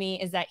matters to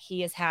me, is that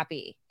he is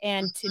happy,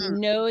 and to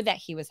know that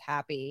he was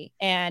happy,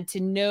 and to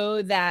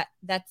know that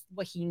that's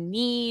what he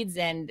needs,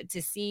 and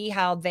to see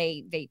how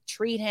they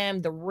treat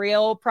him the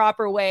real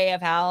proper way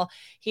of how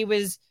he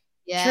was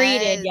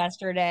treated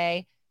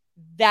yesterday.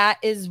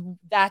 That's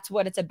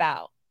what it's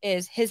about,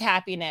 is his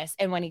happiness.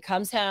 And when he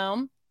comes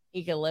home,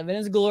 he can live in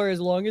his glory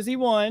as long as he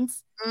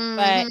wants,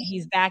 but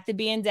he's back to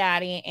being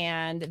daddy.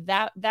 And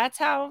that's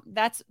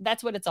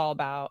what it's all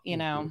about, you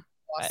know?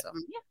 Awesome.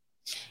 But,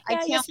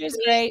 I can't. It was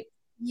great.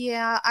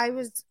 Yeah, I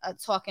was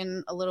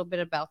talking a little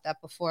bit about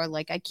that before.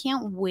 Like, I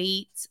can't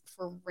wait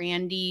for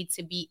Randy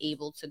to be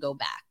able to go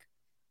back,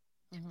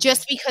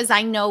 just because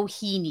I know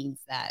he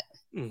needs that.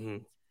 Yeah.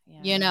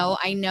 You know,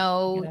 I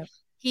know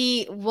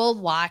he will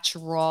watch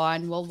Raw,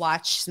 and we'll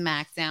watch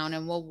SmackDown,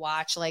 and we'll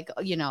watch, like,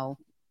 you know,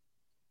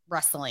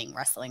 wrestling.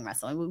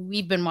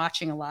 We've been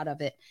watching a lot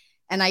of it,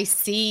 and I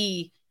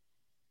see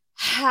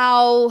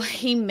how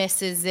he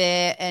misses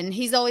it, and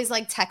he's always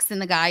like texting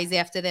the guys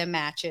after their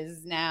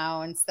matches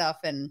now and stuff,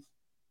 and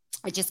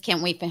I just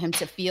can't wait for him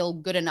to feel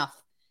good enough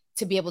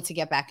to be able to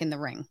get back in the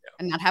ring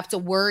and not have to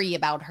worry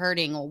about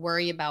hurting or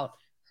worry about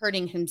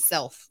hurting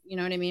himself. You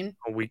know what I mean?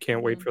 We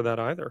can't wait for that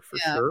either, for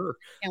sure.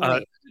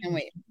 Can't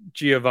wait.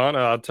 Giovanna,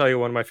 I'll tell you,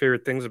 one of my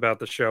favorite things about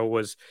the show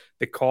was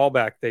the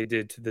callback they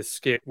did to the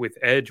skit with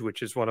Edge,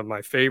 which is one of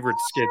my favorite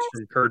skits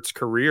from Kurt's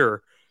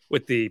career,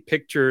 with the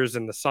pictures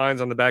and the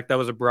signs on the back. That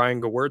was a Brian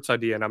Gewirtz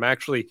idea. And I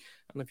don't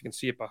know if you can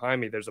see it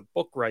behind me. There's a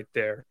book right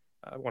there.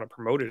 I want to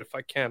promote it if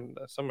I can.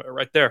 Somewhere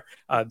right there.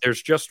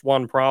 There's Just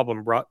One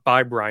Problem, brought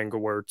by Brian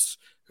Gewirtz,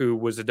 who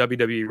was a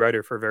WWE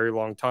writer for a very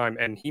long time.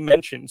 And he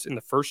mentions in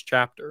the first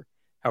chapter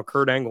how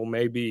Kurt Angle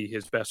may be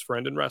his best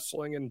friend in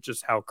wrestling, and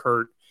just how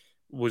Kurt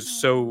was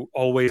so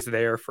always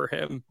there for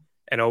him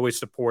and always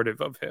supportive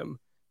of him.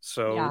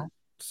 So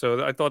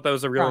I thought that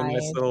was a really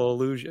nice little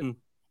allusion.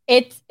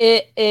 It's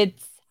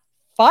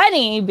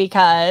funny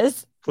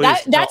because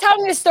that's how I'm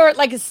going to start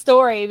like a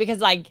story, because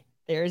like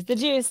there's the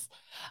juice.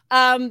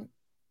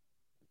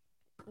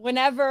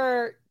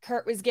 Whenever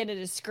Kurt was getting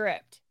a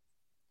script,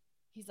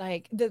 he's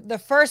like the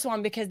first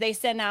one, because they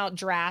send out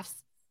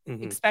drafts,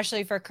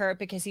 especially for Kurt,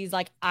 because he's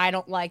like, I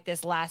don't like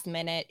this last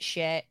minute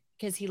shit,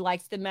 because he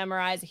likes to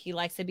memorize, he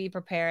likes to be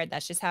prepared.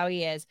 That's just how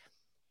he is.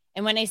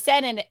 And when they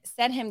sent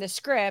him the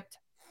script,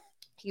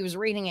 he was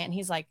reading it and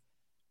he's like,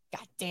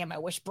 God damn, I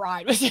wish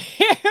Brian was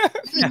here.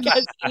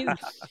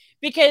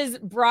 because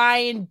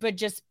Brian, but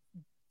just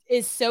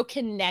is so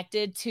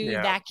connected to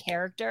that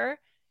character.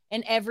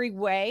 in every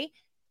way.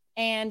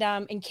 And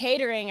in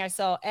catering, I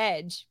saw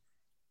Edge,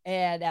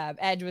 and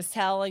Edge was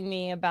telling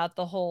me about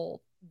the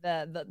whole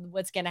the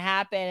what's gonna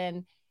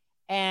happen,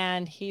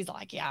 and he's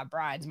like, yeah,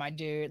 Brian's my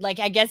dude. Like,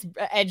 I guess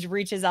Edge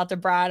reaches out to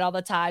Brian all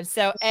the time.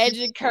 So Edge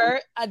and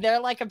Kurt, they're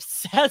like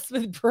obsessed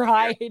with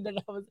Brian,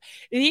 and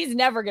he's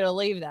never gonna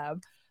leave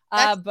them.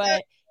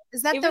 But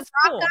is that the Rock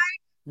cool. guy?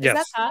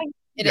 Yes,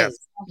 it is.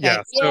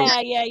 Okay.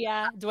 Yeah.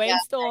 Yeah. Dwayne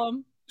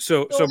Storm.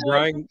 So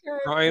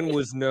Brian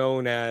was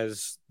known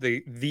as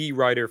the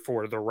writer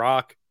for The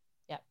Rock,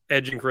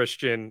 Edge and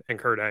Christian, and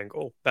Kurt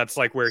Angle. That's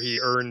like where he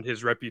earned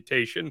his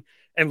reputation.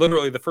 And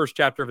literally the first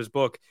chapter of his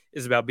book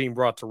is about being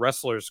brought to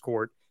wrestlers'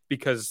 court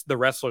because the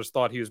wrestlers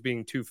thought he was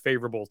being too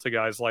favorable to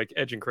guys like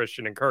Edge and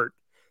Christian and Kurt.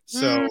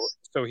 So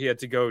he had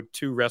to go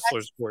to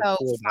wrestlers' court for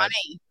that.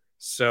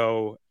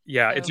 So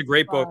yeah, it's a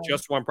great book.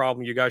 Just One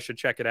Problem. You guys should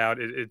check it out.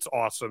 It's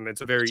awesome.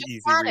 It's a very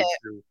easy read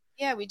through.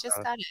 Yeah, we just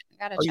got it.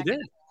 I gotta check it.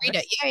 Read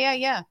it.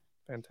 Yeah.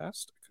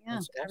 Fantastic. Yeah,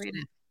 gotta read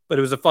it. But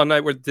it was a fun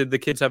night. Did the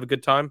kids have a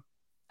good time?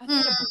 I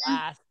had a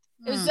blast.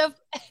 It was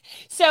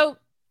so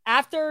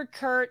after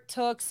Kurt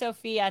took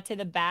Sophia to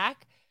the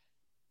back,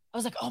 I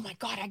was like, oh my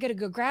God, I gotta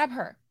go grab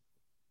her.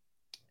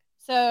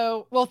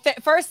 So,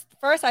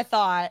 first I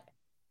thought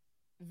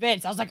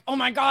Vince. I was like, oh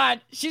my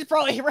God, she's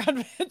probably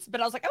around Vince.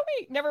 But I was like, oh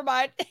wait, never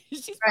mind.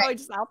 She's probably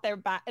just out there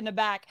in the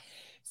back.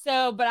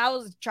 So, but I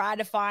was trying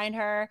to find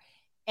her.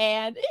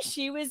 And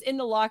she was in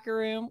the locker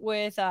room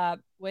with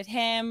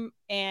him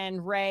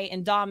and Ray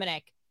and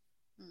Dominic.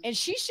 And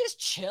she's just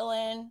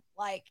chilling,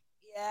 like,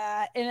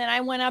 yeah. And then I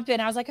went up and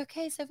I was like,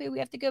 okay, Sophie, we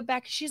have to go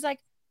back. She's like,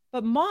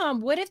 but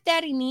Mom, what if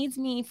Daddy needs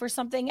me for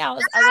something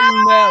else? I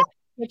was like, no,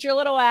 put your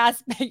little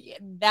ass,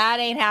 that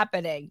ain't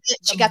happening.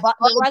 The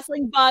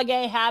wrestling bug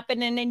ain't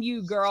happening in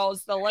you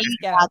girls. So let's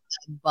go. Got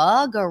the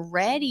bug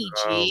already,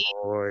 G.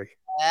 Oh, boy.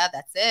 Yeah,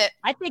 that's it.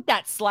 I think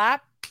that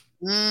slap.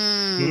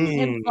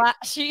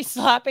 She's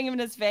slapping him in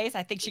his face.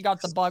 I think she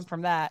got the bug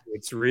from that.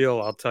 It's real.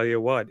 I'll tell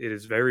you what, it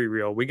is very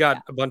real. We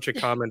got a bunch of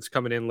comments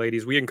coming in,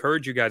 ladies. We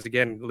encourage you guys,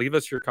 again, leave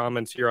us your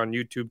comments here on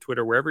YouTube,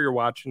 Twitter, wherever you're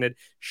watching it.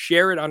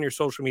 Share it on your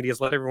social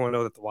medias. Let everyone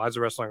know that the Wives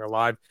of Wrestling are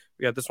live.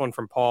 We got this one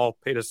from Paul.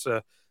 Paid us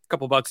a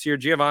couple bucks here.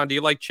 Giovanni, do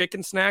you like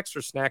chicken snacks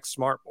or Snack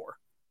Smart more?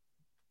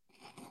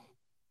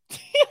 I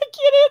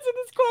can't answer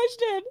this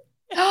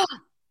question.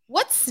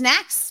 What's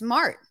Snack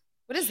Smart?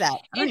 What is that?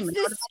 I don't even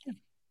know.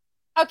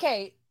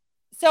 Okay,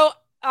 so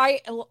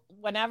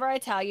whenever I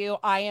tell you,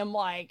 I'm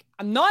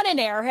not an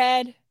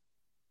airhead,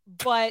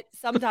 but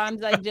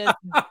sometimes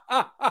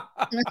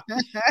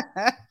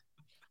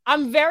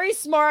I'm very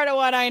smart at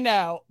what I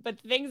know, but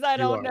things I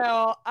don't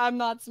know, I'm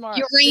not smart.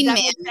 You're Rain Man.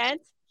 Make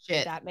sense?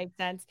 Shit. That makes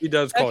sense. He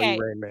does call you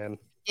Rain Man.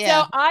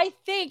 Yeah. So I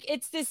think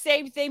it's the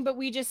same thing, but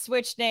we just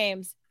switched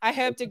names. I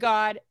hope to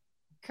God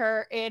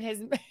Kurt and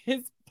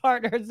his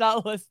partner's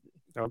not listening.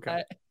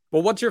 Okay.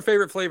 Well, what's your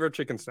favorite flavor of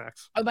chicken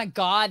snacks? Oh my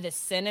God, the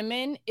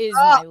cinnamon is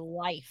my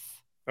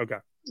life. Okay.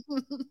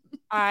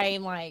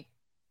 I'm like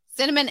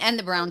cinnamon and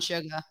the brown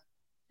sugar.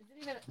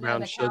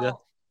 Brown sugar.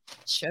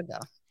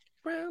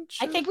 Brown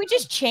sugar. I think we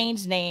just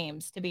changed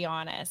names, to be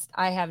honest.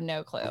 I have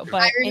no clue.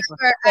 But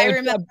I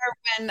remember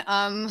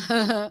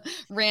when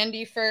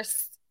Randy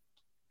first,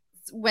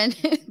 when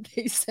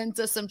they sent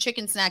us some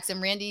chicken snacks,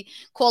 and Randy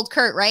called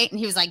Kurt, right? And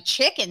he was like,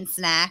 chicken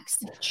snacks?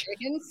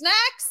 Chicken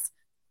snacks?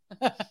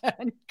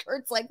 And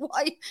Kurt's like,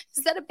 why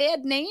is that a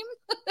bad name?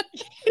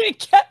 You guys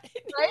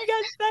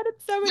said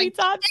it so many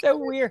times. So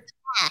weird.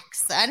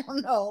 I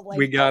don't know.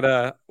 We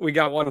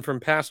got one from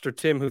Pastor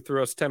Tim who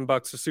threw us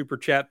 $10 a super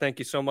chat. Thank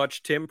you so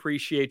much, Tim.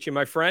 Appreciate you,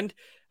 my friend.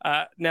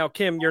 Now,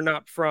 Kim, you're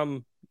not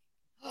from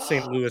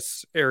St.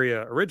 Louis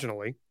area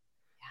originally.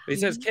 He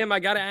says, Kim, I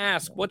gotta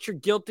ask, what's your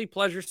guilty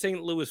pleasure St.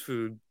 Louis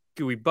food?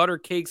 Gooey butter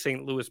cake,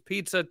 St. Louis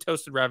pizza,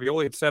 toasted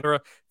ravioli, etc.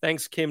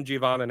 Thanks, Kim,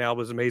 Giovanna, and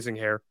Alba's amazing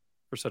hair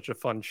for such a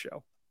fun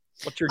show.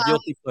 What's your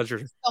guilty pleasure?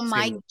 So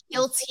my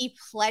guilty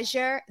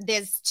pleasure,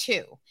 there's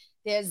two.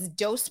 There's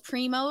Dos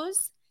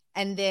Primos,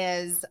 and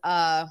there's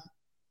I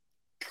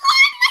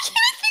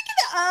can't think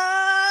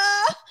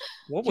of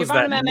what was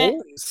that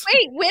noise?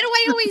 Wait, where do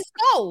I always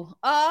go?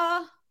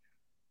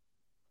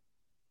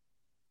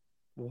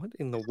 What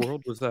in the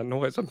world was that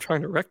noise? I'm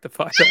trying to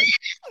rectify that.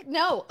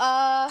 No,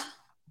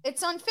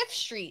 it's on 5th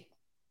Street.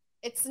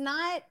 It's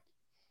not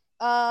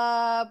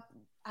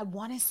I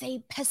want to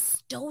say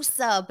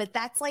Pastosa, but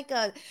that's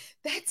a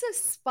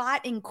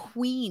spot in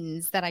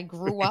Queens that I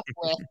grew up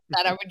with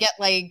that I would get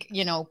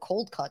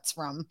cold cuts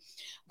from.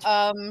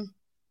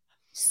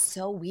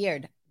 So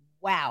weird.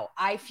 Wow.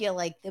 I feel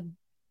like the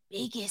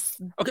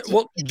biggest. Okay.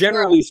 Well,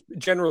 generally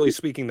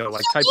speaking though,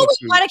 like type of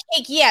food. Butter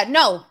cake. Yeah,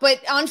 no, but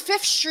on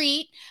 5th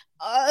Street,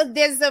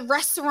 there's a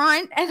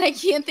restaurant and I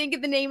can't think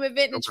of the name of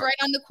it. And it's right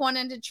on the corner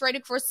and it's right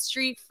across the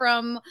street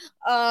from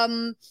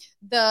the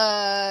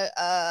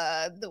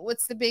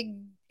what's the big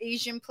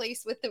Asian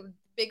place with the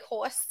big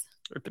horse?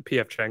 The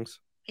P.F. Chang's.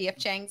 P.F.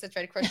 Chang's. That's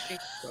right across the street.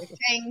 P.F.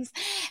 Chang's.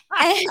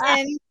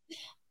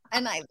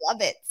 And I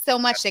love it so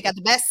much. They got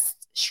the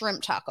best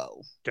shrimp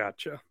taco.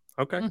 Gotcha.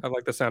 Okay. I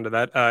like the sound of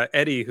that.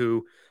 Eddie,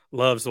 who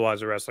Loves the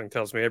Wise of Wrestling,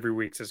 tells me every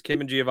week, says, Kim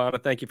and Giovanna,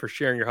 thank you for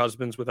sharing your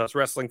husbands with us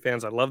wrestling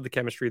fans. I love the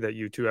chemistry that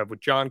you two have with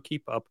John.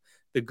 Keep up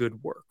the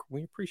good work.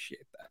 We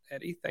appreciate that,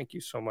 Eddie. Thank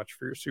you so much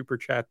for your super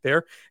chat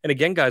there. And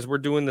again, guys, we're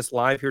doing this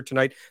live here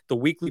tonight. The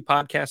weekly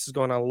podcast is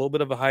going on a little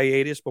bit of a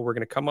hiatus, but we're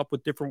going to come up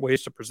with different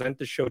ways to present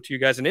the show to you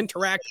guys and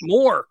interact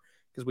more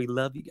because we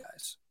love you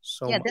guys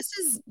so much.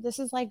 This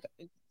is like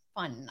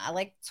fun. I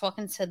like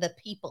talking to the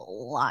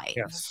people live.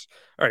 Yes.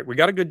 All right, we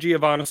got a good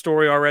Giovanna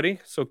story already.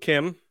 So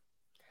Kim,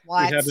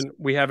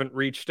 we haven't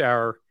reached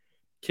our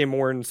Kim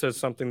Warren says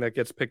something that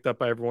gets picked up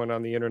by everyone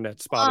on the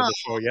internet spot of the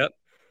show yet.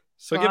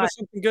 So give us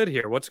something good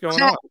here. What's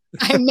going on?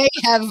 I may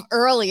have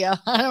earlier.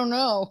 I don't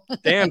know.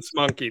 Dance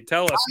monkey,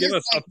 tell us. Give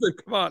us something.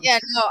 Come on. Yeah,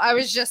 no, I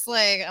was just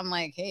like, I'm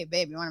like, hey,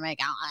 babe, you want to make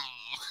out?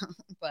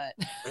 But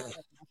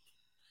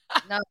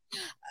no.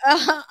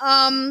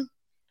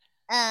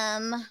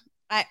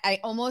 I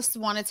almost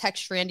want to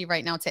text Randy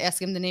right now to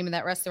ask him the name of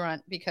that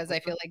restaurant because I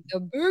feel like the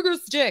burger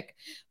stick.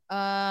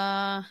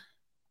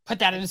 Put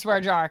that in a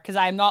swear jar because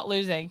I'm not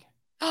losing.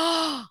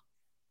 Right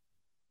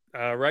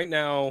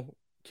now,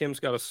 Kim's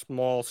got a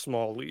small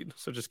lead.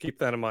 So just keep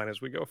that in mind as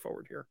we go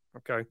forward here.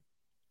 Okay.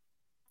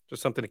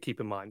 Just something to keep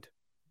in mind.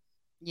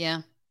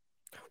 Yeah.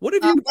 What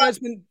have you guys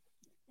been?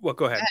 Well,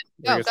 go ahead.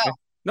 Go.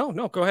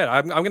 No, go ahead.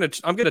 I'm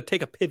gonna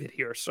take a pivot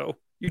here. So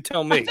you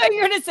tell me. I thought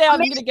you were gonna say I'm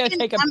gonna go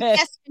take a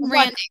piss.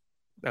 Randy.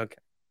 Okay.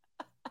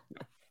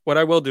 What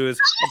I will do is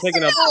I'm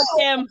taking up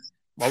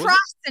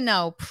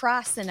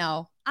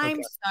Prosino. I'm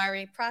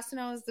sorry.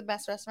 Prosino is the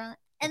best restaurant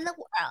in the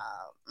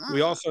world.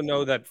 We also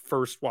know that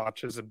First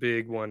Watch is a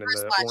big one First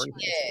in the Watch,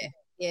 Orange.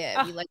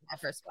 Yeah, we like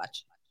that First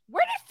Watch.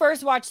 Where did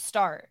First Watch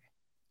start?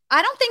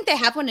 I don't think they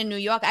have one in New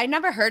York. I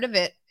never heard of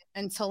it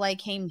until I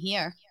came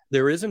here.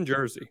 There is in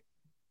Jersey.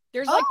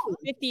 There's like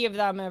 50 of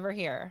them over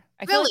here.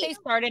 I feel like they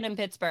started in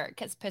Pittsburgh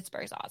because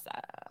Pittsburgh's awesome.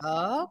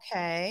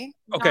 Okay.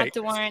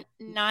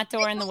 Not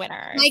during the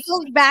winter.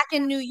 Michael's back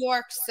in New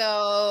York,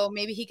 so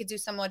maybe he could do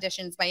some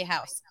auditions by your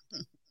house.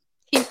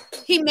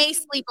 He may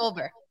sleep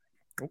over.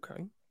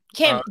 Okay.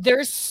 Kim,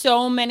 there's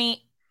so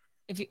many.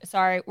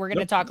 We're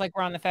gonna talk like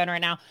we're on the phone right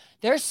now.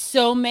 There's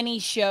so many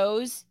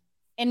shows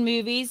and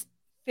movies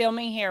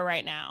filming here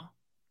right now.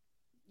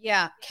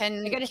 Yeah.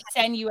 I'm gonna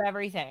send you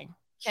everything.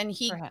 Can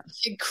he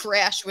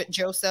crash with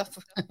Joseph?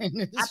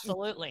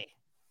 Absolutely.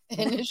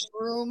 In his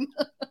room.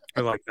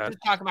 I like that.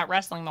 Just talk about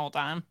wrestling the whole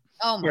time.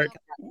 Oh my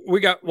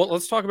God.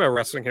 Let's talk about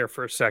wrestling here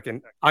for a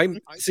second. I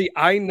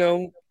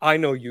know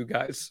you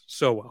guys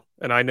so well,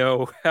 and I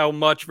know how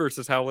much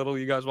versus how little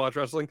you guys watch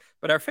wrestling,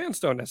 but our fans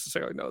don't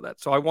necessarily know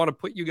that. So I want to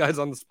put you guys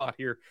on the spot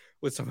here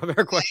with some of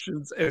our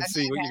questions and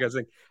see what you guys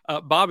think.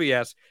 Bobby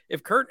asks,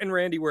 if Kurt and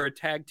Randy were a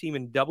tag team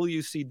in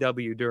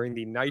WCW during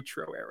the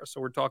Nitro era,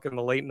 so we're talking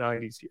the late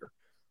 90s here,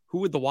 who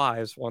would the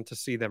Wise want to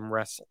see them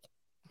wrestle?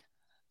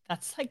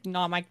 That's like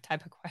not my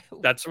type of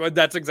question.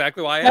 That's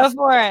exactly why I asked.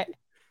 Go for it.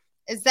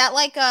 Is that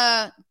like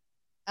a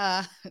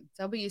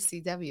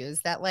WCW?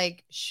 Is that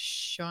like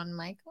Shawn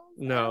Michaels?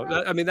 No,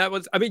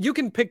 you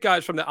can pick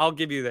guys from I'll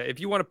give you that. If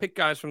you want to pick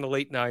guys from the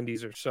late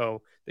 90s or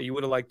so that you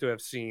would have liked to have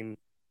seen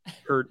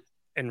Kurt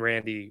and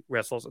Randy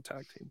wrestle as a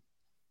tag team.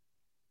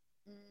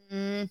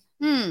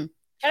 Mm-hmm.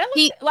 Can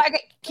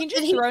you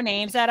just throw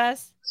names at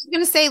us? I was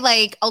going to say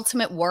like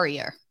Ultimate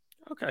Warrior.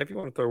 Okay, if you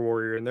want to throw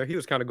Warrior in there. He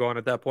was kind of gone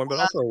at that point, but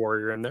I'll throw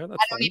Warrior in there. That's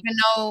I don't even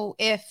know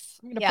if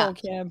I'm gonna pull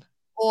Kim.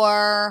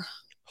 Or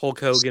Hulk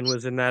Hogan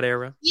was in that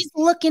era. He's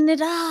looking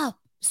it up.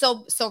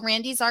 So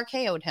Randy's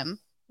RKO'd him.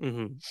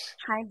 Mm-hmm.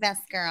 Hi,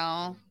 best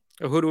girl.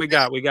 Who do we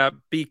got? We got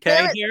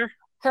BK here.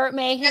 Kurt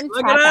made him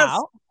tap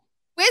out.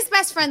 Where's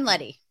best friend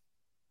Letty?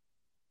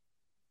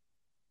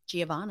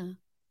 Giovanna.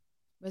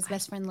 Where's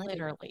best friend Letty?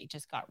 Literally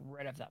just got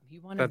rid of them.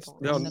 You want to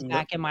bring them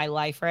back in my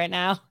life right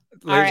now?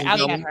 All right,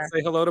 I'll get her.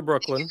 Say hello to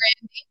Brooklyn.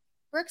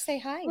 Brooke, say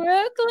hi.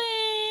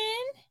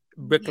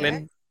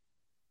 Brooklyn.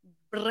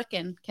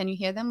 Brooklyn. Can you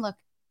hear them? Look.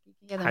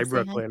 Hear them. Hi,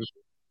 Brooklyn.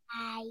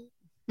 Hi.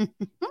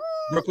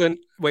 Brooklyn.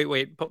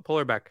 Wait. Pull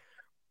her back.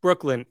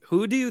 Brooklyn,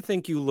 who do you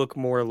think you look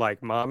more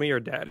like, mommy or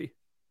daddy?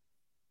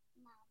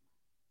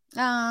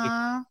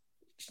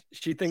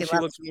 She thinks she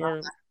looks more.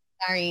 Mama.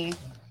 Sorry.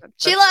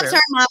 She loves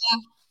her mama.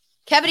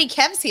 Kevity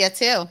Kev's here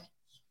too.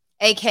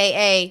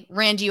 AKA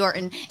Randy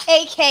Orton,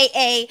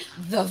 AKA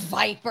the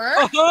Viper.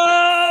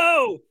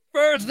 Oh,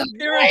 first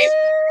appearance.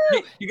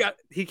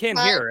 He can't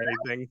hear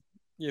anything.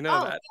 You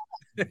know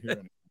that.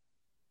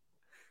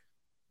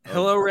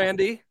 Hello,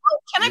 Randy. Oh,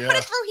 can I put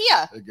it through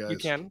here? Hey guys. You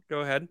can.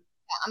 Go ahead.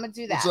 Yeah, I'm gonna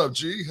do that. What's up,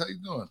 G? How you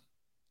doing?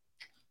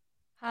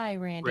 Hi,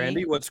 Randy.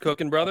 Randy, what's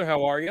cooking, brother?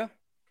 How are you?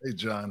 Hey,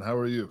 John. How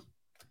are you?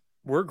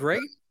 We're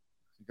great.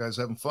 You guys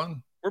having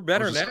fun? We're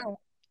better now.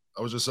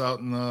 I was just out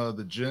in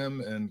the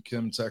gym, and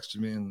Kim texted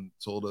me and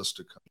told us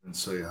to come and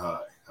say hi.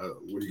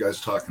 What are you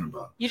guys talking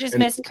about? You just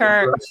missed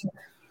Kurt.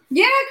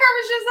 Yeah, Kurt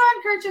was just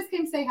on. Kurt just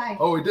came say hi.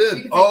 Oh, he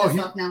did.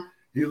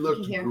 He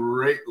looked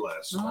great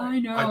last night. I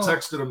know. I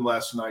texted him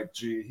last night,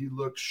 G. He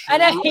looked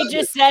shredded. I know. He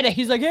just said it.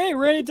 He's like, hey,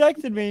 Randy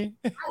texted me.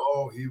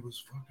 Oh, he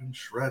was fucking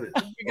shredded.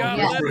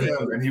 For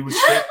him. And he was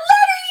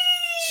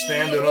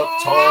standing up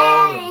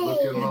tall and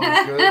looking all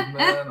good,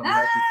 man. I'm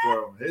happy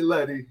for him. Hey,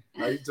 Letty,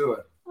 how you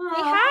doing?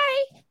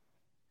 Hi.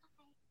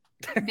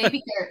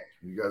 Baby Kurt.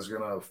 You guys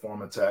gonna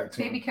form a tag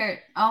team? Baby Kurt.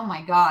 Oh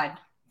my God.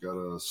 Got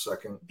a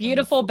second.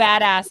 Beautiful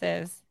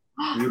badasses.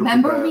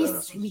 Remember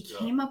badasses, we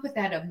came up with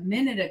that a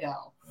minute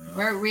ago.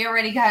 Yeah. We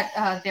already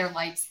got their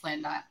lights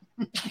planned on.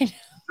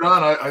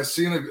 John, I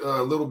seen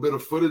a little bit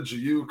of footage of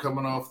you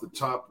coming off the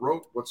top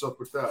rope. What's up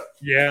with that?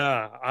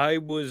 Yeah, I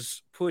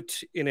was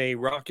put in a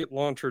rocket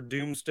launcher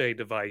doomsday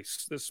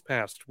device this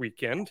past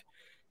weekend.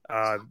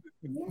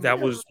 That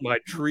was my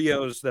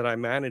trios that I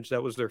managed.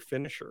 That was their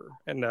finisher.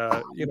 And,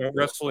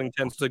 wrestling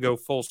tends to go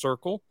full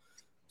circle.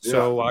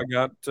 So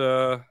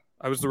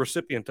I was the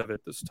recipient of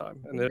it this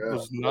time. And it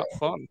was not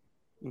fun.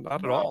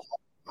 Not at all.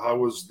 How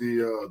was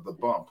the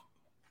bump?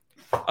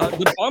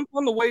 The bump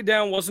on the way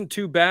down wasn't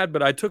too bad,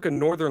 but I took a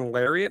northern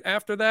lariat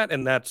after that,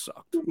 and that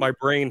sucked. My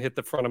brain hit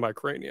the front of my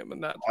cranium,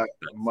 and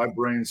my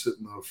brain's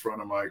hitting the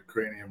front of my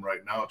cranium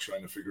right now,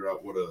 trying to figure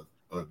out what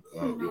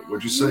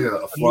what'd you say?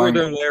 A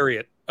northern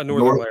lariat. A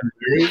northern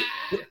lariat.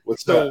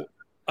 What's that?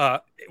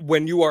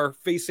 When you are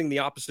facing the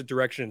opposite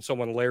direction and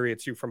someone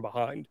lariats you from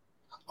behind.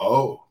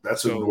 Oh,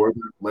 that's a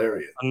northern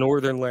lariat. A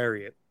northern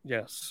lariat.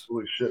 Yes.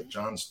 Holy shit,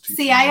 John's teaching.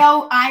 See, I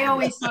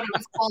always thought it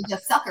was called a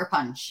sucker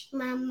punch.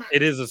 Mama.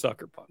 It is a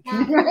sucker punch.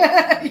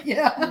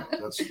 Yeah.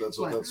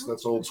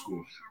 That's old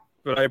school.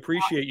 But I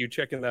appreciate you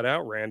checking that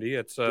out, Randy.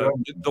 It's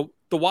the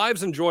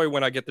wives enjoy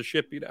when I get the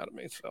shit beat out of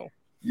me. So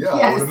yeah,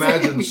 yes, I would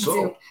imagine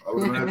so. I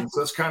would imagine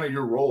that's kind of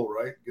your role,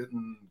 right?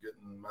 Getting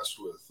messed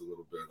with a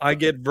little bit. I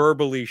get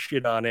verbally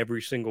shit on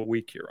every single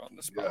week here on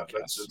this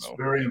podcast. It's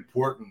very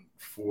important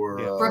for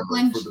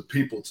Brooklyn, for the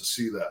people to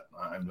see that.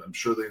 I'm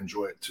sure they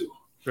enjoy it too.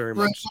 Very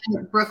much.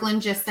 Brooklyn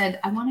just said,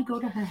 I want to go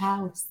to her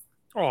house.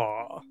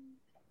 Aw.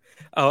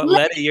 Oh,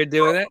 Letty, you're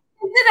doing it?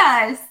 Look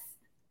at us.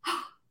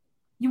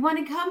 You want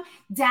to come?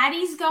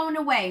 Daddy's going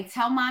away.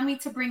 Tell mommy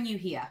to bring you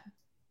here.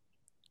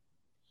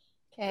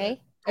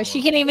 Okay. Oh,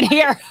 she can't even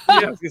hear.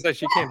 Yeah,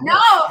 she can't. No,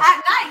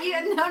 not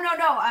you. No.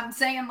 I'm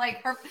saying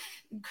like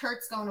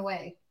Kurt's going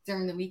away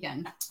during the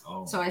weekend.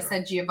 Oh, so I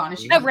said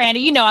Giovanni. No,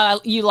 Randy, you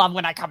know you love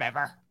when I come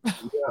over.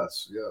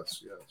 Yes.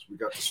 We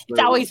got the it's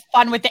always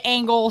fun with the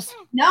angles.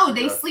 No,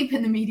 they sleep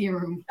in the media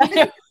room.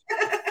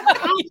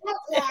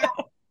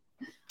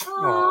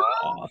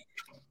 Oh,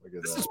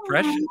 this is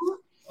precious.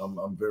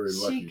 I'm very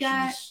lucky.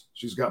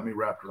 She's got me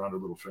wrapped around her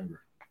little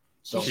finger.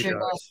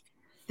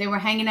 They were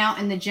hanging out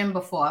in the gym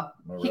before.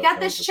 He got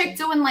this chick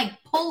doing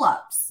like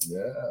pull-ups.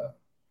 Yeah.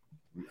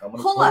 How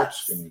many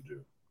pull-ups can you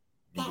do?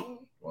 10.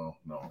 Well,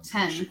 no.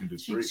 10. She can do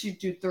 3. She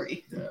do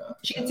 3. Yeah.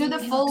 She can do the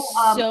full.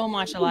 So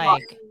much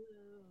alike.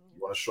 You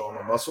want to show him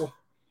a muscle?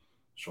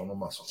 Show him a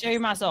muscle. Show your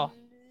muscle.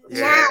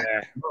 Yeah.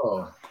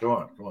 Oh,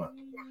 come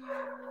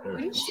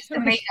on. She's the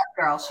makeup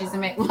girl. She's the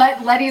makeup.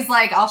 Letty's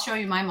like, I'll show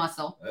you my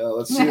muscle. Yeah,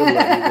 let's see it,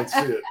 Letty. Let's see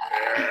it.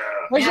 Yeah.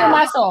 Where's your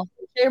muscle?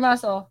 Show your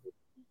muscle.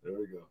 There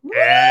we go.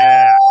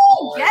 Yeah.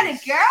 Ooh, get it,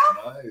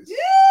 girl. Nice.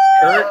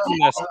 Kurt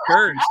in a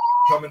skirt.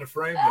 Come into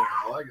frame there.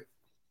 I like it.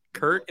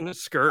 Kurt in a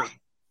skirt.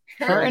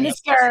 Kurt in a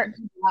skirt.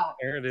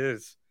 There it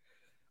is.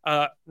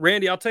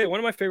 Randy, I'll tell you,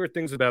 one of my favorite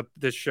things about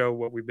this show,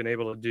 what we've been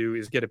able to do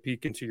is get a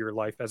peek into your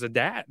life as a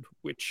dad,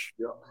 which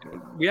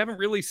we haven't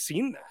really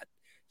seen that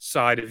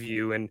side of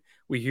you. And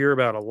we hear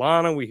about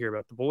Alana, we hear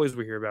about the boys,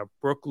 we hear about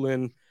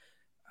Brooklyn.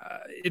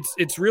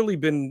 It's really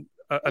been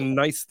a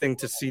nice thing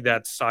to see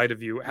that side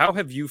of you. How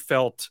have you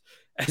felt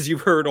as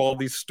you've heard all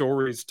these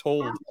stories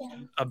told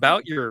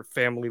about your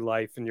family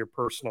life and your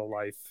personal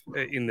life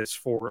in this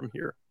forum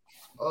here?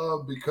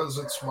 Because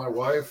it's my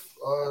wife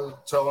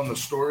telling the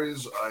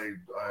stories, I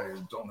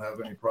don't have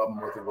any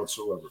problem with it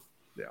whatsoever.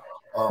 Yeah.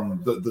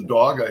 The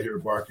dog I hear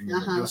barking in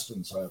the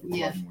distance, I have a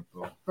problem with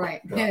though.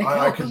 Right. Yeah,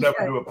 I could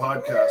never do a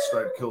podcast.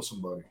 I'd kill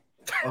somebody.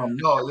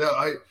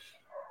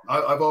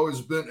 I've always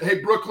been. Hey,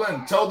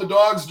 Brooklyn, tell the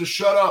dogs to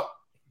shut up,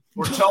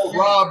 or tell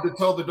Rob to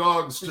tell the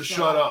dogs to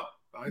shut up.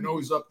 I know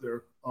he's up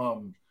there.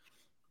 I'm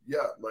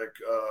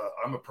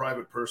a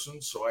private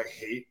person, so I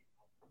hate.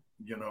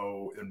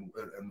 In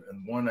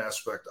one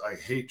aspect, I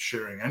hate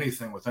sharing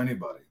anything with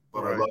anybody,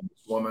 but I love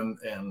this woman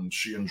and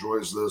she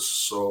enjoys this.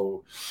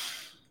 So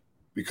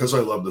because I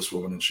love this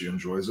woman and she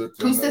enjoys it.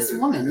 Who's this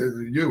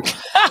woman? You.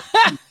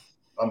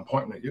 I'm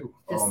pointing at you.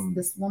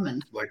 This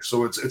woman.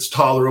 So it's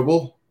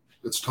tolerable.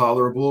 It's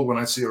tolerable when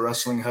I see a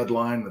wrestling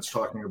headline that's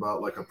talking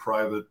about like a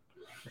private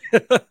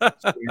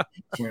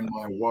between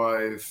my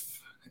wife.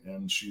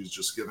 And she's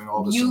just giving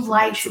all this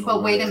information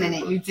but wait a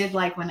minute. You did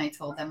like when I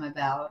told them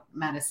about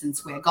Madison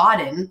Square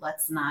Garden.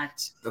 Let's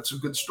not. That's a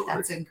good story.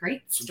 That's a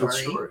great story.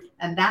 It's a good story.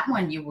 And that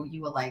one you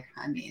were like,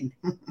 I mean,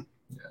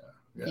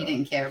 yeah. You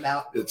didn't care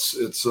about. It's.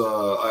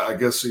 I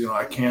guess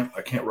I can't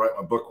write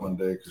my book one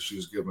day because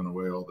she's giving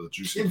away all the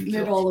juicy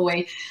details. It all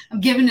away. I'm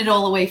giving it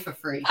all away for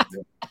free.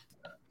 Yeah.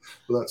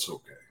 But that's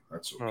okay.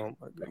 That's okay. Oh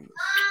my goodness,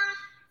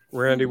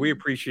 Randy, we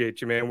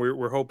appreciate you, man.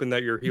 We're hoping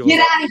that you're healing.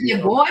 Get out of here,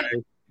 boy.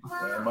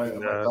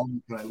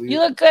 You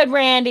look good,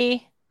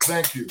 Randy.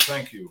 Thank you.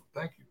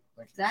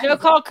 She'll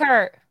call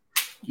Kurt.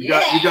 You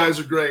guys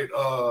are great.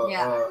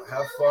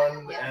 Have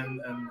fun,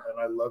 and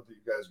I love that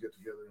you guys get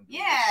together and do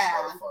this. It's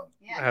a lot of fun.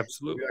 Yeah,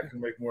 absolutely. Maybe I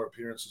can make more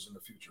appearances in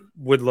the future.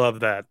 Would love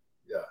that.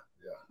 Yeah.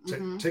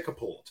 Take a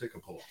poll. Take a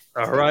poll.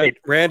 All right,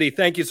 Randy.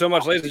 Thank you so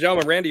much, ladies and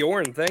gentlemen. Randy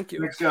Orton. Thank you.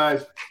 Thanks,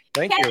 guys.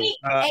 Thank Kevin, you.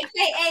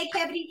 aka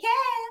Kevin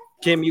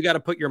Kev. Kim, you got to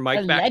put your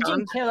mic back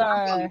on.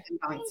 Killer.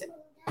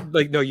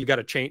 Like, no, you got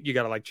to change. You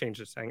got to like change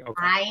this thing.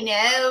 Okay. I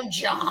know,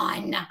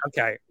 John.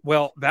 Okay.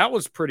 Well, that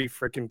was pretty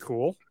freaking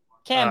cool.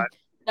 Kim,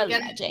 the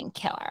legend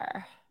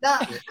killer.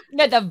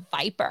 The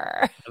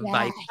Viper.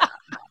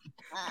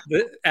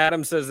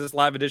 Adam says this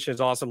live edition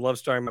is awesome. Love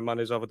starting my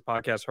Mondays off with the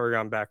podcast. Hurry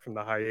on back from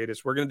the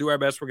hiatus. We're going to do our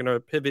best. We're going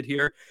to pivot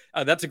here.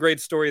 That's a great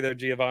story there,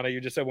 Giovanna.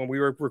 You just said when we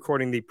were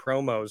recording the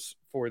promos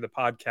for the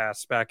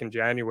podcast back in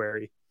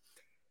January,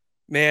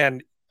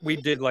 man, we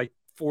did like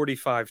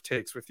 45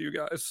 takes with you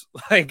guys,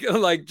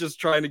 like just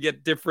trying to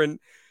get different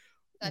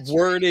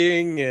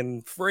wording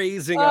and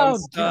phrasing on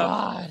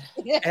stuff.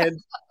 God.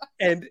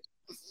 and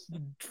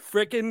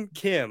frickin'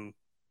 Kim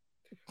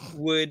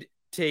would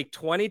take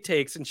 20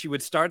 takes and she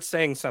would start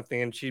saying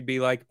something and she'd be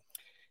like,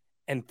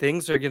 and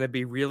things are going to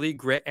be really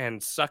great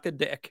and suck a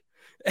dick.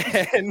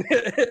 And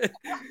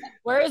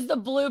where's the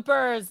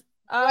bloopers?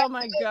 Oh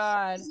my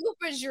God.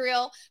 Bloopers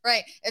reel.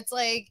 Right. It's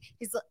like,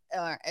 it's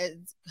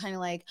kind of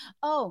like,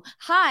 oh,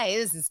 hi,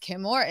 this is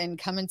Kim Orton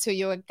coming to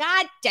you.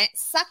 God,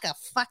 suck a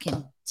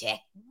fucking dick.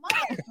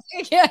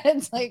 Yeah.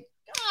 It's like,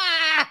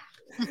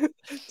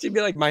 she'd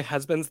be like, my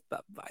husband's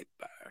the Viper.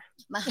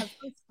 My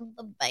husband's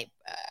the Viper.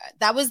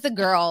 That was the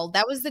girl.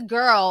 That was the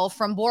girl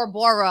from Bora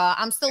Bora.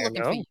 I'm still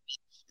looking for you.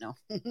 No.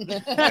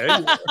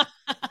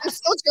 I'm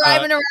still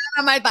driving around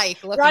on my bike.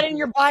 Riding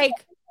your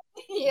bike.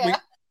 Yeah.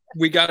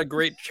 We got a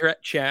great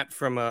chat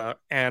from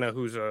Anna,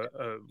 who's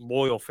a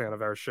loyal fan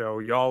of our show.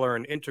 Y'all are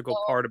an integral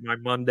part of my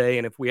Monday.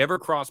 And if we ever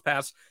cross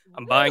paths,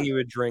 I'm buying you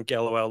a drink.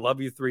 LOL.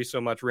 Love you three so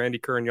much. Randy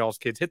Kerr and y'all's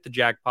kids hit the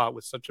jackpot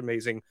with such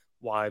amazing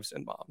wives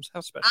and moms. How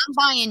special. I'm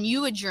buying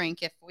you a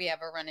drink if we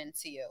ever run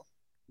into you.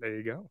 There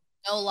you go.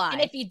 No lie.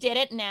 And if you did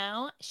it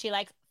now, she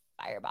likes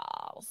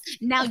fireballs.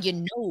 Now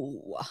you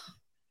know.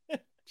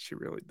 She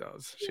really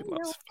does. She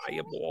loves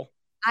Fireball.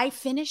 I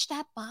finished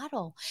that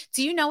bottle.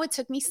 Do you know it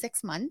took me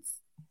 6 months?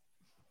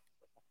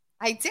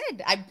 I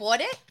did. I bought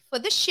it for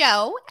the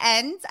show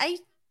and I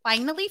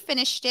finally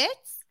finished it.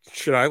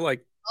 Should I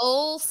like?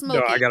 Oh, smoky.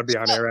 No, I got to be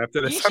on air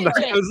after this. I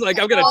was like,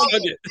 I'm going to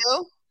chug it.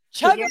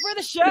 Chug it for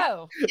the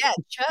show. Yeah,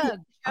 chug.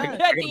 I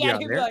got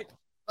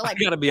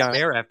to be on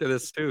air after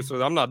this too.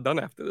 So I'm not done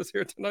after this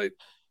here tonight.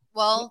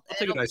 Well, I'll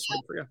take a nice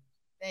swig for you.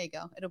 There you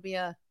go. It'll be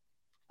a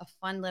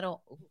fun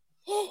little.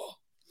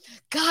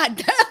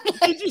 God,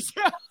 holy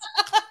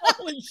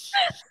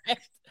shit.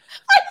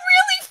 I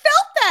really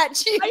felt that.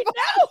 I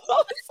know.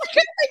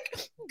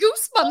 Like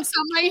goosebumps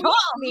on my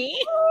arm.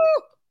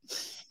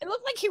 It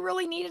looked like he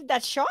really needed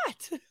that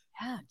shot.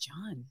 Yeah,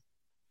 John.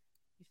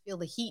 You feel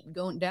the heat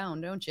going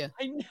down, don't you?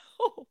 I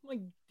know. My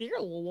dear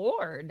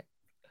Lord.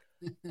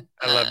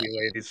 I love you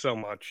ladies so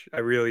much. I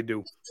really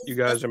do. You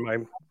guys are my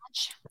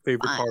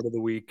favorite part of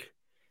the week.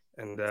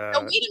 And wait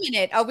a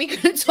minute. Are we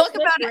going to talk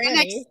about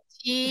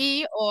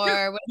NXT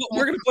or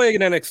we're going to play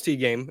an NXT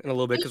game in a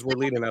little bit because we're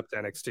leading up to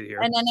NXT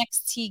here. An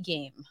NXT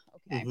game.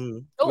 Okay. Mm-hmm.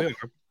 Oh.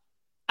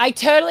 I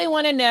totally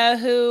want to know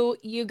who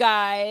you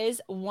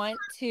guys want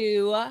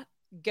to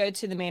go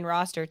to the main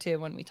roster to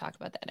when we talk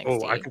about the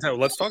NXT. Oh, I can tell.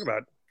 Let's talk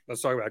about it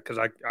because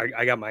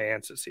I got my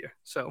answers here.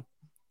 So,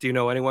 do you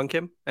know anyone,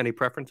 Kim? Any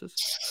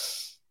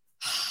preferences?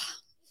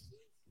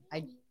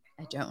 I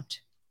don't.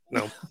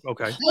 No.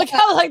 Okay. Look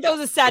how like that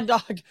was a sad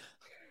dog.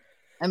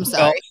 I'm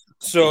sorry.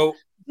 So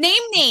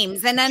name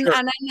names and then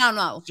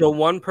no. So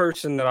one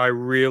person that I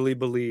really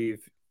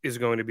believe is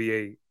going to be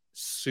a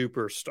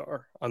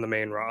superstar on the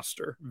main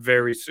roster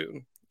very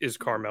soon is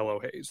Carmelo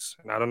Hayes.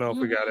 And I don't know if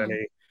we got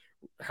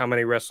how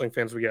many wrestling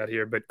fans we got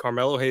here, but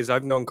Carmelo Hayes,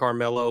 I've known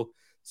Carmelo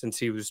since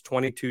he was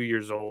 22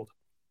 years old.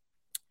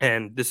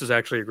 And this is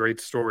actually a great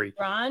story.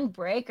 Braun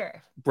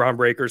Breaker,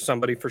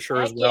 somebody for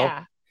sure as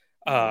well.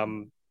 Yeah.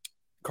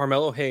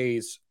 Carmelo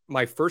Hayes,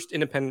 my first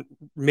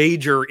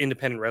major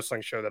independent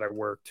wrestling show that I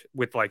worked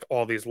with, like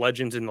all these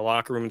legends in the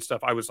locker room and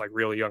stuff. I was like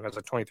really young. I was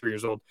like 23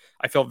 years old.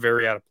 I felt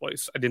very out of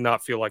place. I did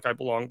not feel like I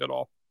belonged at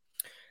all.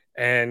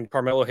 And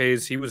Carmelo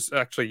Hayes, he was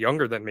actually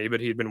younger than me, but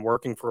he'd been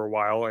working for a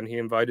while, and he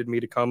invited me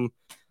to come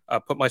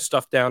put my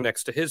stuff down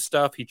next to his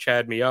stuff. He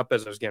chatted me up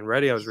as I was getting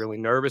ready. I was really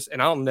nervous, and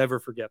I'll never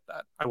forget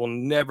that. I will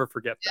never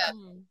forget that.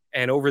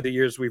 And over the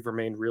years, we've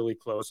remained really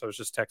close. I was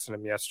just texting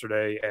him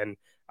yesterday, and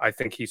I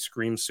think he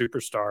screams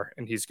superstar,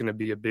 and he's going to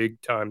be a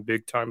big time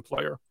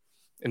player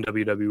in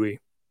WWE.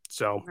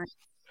 So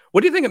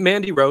what do you think of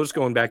Mandy Rose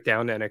going back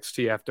down to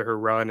NXT after her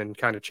run and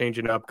kind of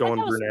changing up,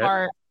 going brunette?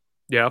 Smart.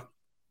 Yeah.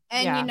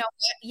 And you know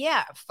what?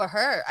 Yeah, for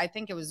her, I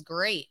think it was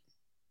great.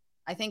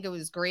 I think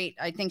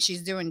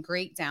she's doing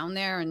great down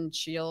there, and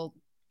she'll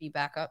be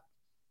back up.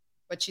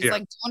 But she's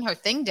like doing her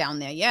thing down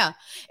there. Yeah.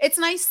 It's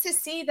nice to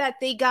see that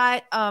they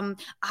got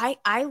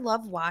I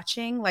love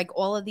watching like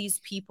all of these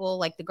people,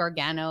 like the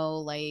Gargano,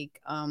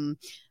 like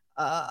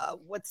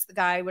what's the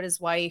guy with his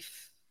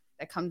wife?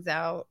 that comes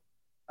out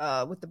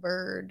with the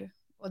bird.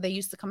 Or they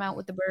used to come out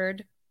with the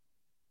bird.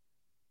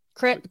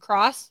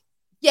 Cross?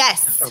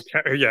 Yes.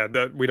 Okay. Yeah,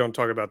 we don't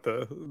talk about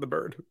the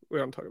bird. We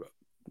don't talk about.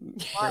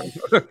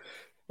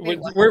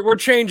 we're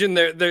changing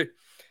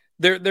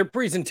their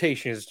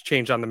presentation has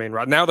changed on the main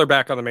roster. Now they're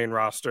back on the main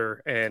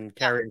roster, and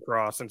Karrion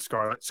Kross and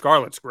Scarlett.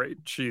 Scarlett's great.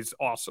 She's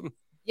awesome.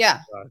 Yeah.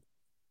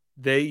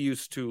 They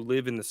used to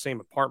live in the same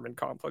apartment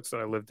complex that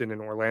I lived in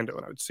Orlando,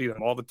 and I would see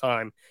them all the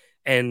time.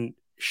 And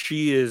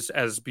she is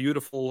as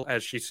beautiful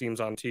as she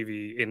seems on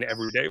TV in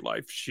everyday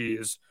life. She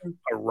is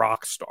a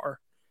rock star,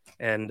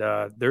 and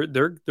they're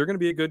going to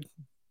be a good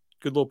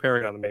little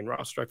pairing on the main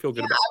roster. I feel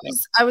good about that.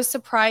 I was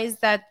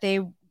surprised that they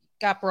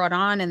got brought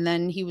on, and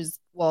then he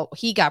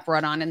got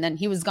brought on, and then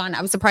he was gone.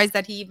 I was surprised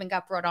that he even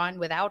got brought on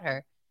without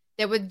her.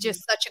 They were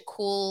just such a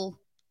cool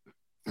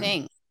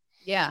thing.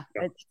 Yeah.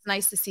 It's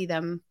nice to see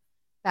them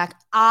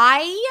back.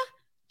 I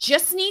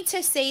just need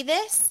to say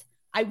this.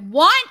 I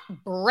want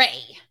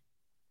Bray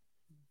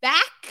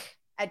back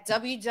at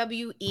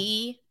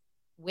WWE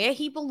where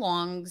he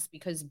belongs,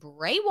 because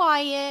Bray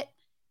Wyatt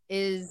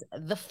is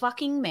the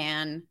fucking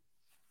man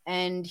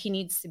and he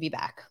needs to be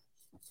back.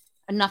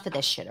 Enough of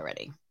this shit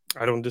already.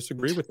 I don't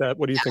disagree with that.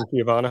 What do you think,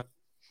 Giovanna?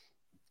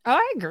 Oh,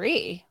 I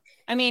agree.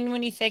 I mean,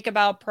 when you think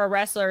about pro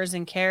wrestlers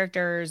and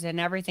characters and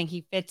everything,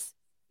 he fits,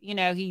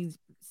 he's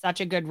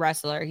such a good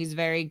wrestler. He's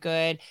very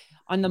good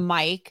on the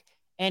mic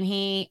and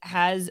he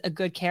has a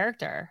good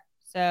character.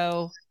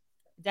 So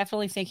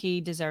definitely think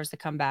he deserves to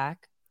come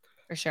back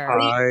for sure.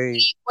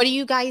 What do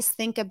you guys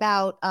think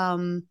about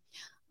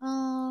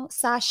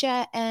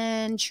Sasha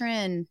and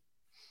Trin?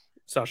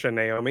 Sasha and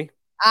Naomi.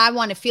 I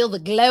want to feel the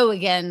glow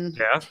again.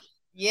 Yeah.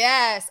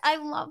 Yes, I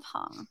love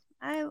her.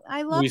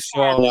 I love. We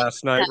saw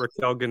last night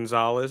Raquel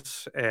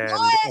Gonzalez and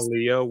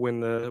Aaliyah win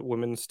the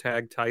women's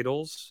tag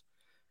titles.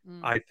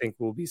 I think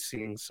we'll be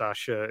seeing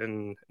Sasha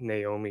and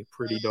Naomi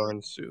pretty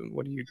darn soon.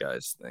 What do you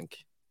guys think?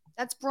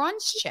 That's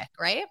Braun's chick,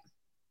 right?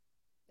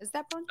 Is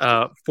that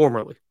Braun?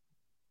 Formerly.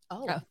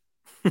 Oh.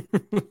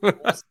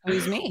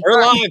 Excuse me.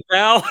 We're live,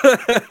 pal.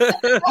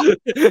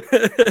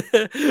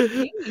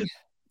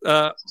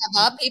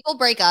 People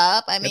break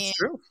up. I mean,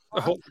 true.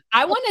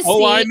 I want to see.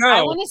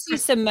 I want to see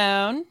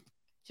Simone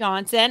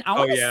Johnson. I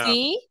want to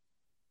see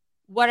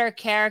what her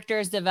character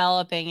is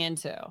developing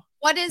into.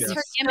 What is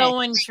her gimmick?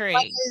 So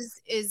intrigued.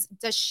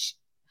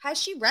 Has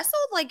she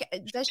wrestled? Like,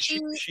 does she?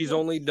 She's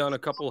only done a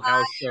couple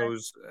house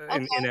shows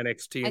in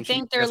NXT. I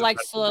think they're like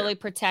slowly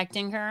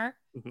protecting her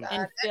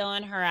and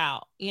filling her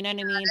out. You know what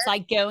I mean? It's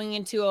like going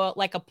into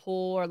a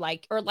pool or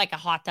like a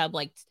hot tub,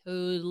 like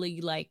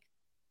totally like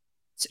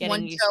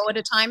one show at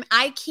a time.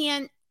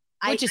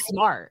 Which is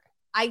smart.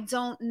 I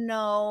don't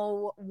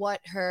know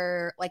what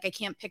her I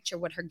can't picture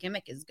what her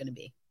gimmick is going to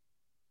be.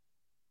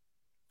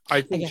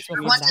 I think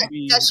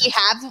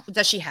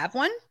does she have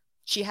one?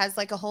 She has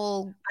like a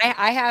whole.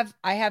 I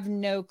have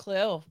no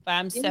clue, but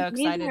I'm so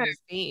excited to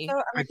see.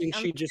 I think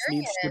she just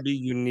needs to be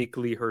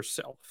uniquely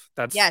herself.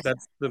 That's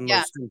the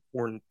most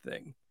important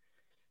thing.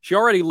 She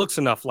already looks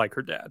enough like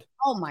her dad.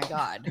 Oh my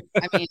god!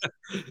 I mean,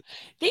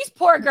 these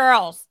poor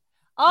girls.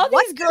 All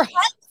these girls.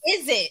 What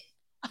is it?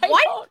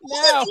 Why don't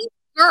know? These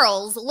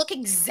girls look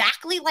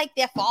exactly like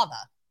their father.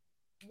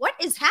 What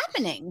is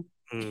happening?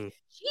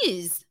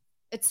 Jeez.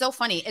 It's so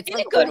funny. It's in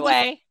a good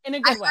way. In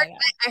a good way.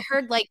 I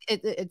heard like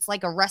it's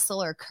like a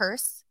wrestler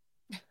curse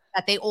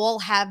that they all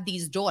have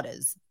these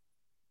daughters.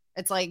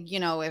 It's like,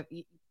 if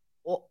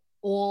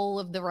all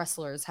of the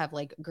wrestlers have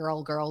like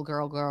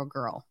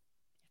girl.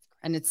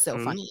 And it's so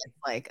funny. It's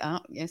like,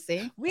 oh, you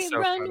see? We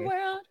run the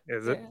world.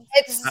 Is it?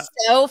 It's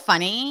so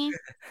funny.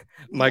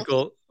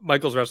 Michael's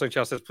Wrestling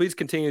Chow says, please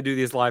continue to do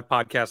these live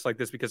podcasts like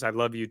this because I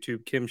love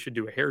YouTube. Kim should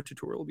do a hair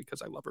tutorial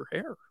because I love her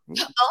hair.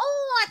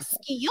 Oh,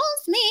 excuse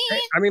me.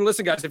 I mean,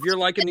 listen, guys, if you're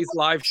liking these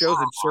live shows,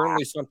 it's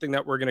certainly something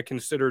that we're going to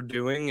consider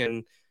doing.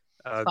 And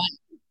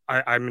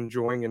I'm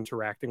enjoying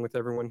interacting with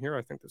everyone here.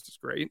 I think this is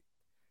great.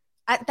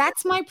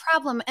 That's my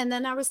problem. And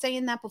then I was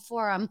saying that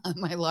before on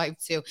my live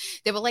too.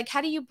 They were like,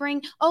 how do you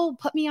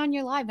put me on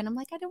your live? And I'm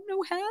like, I don't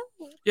know how.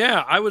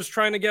 Yeah, I was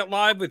trying to get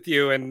live with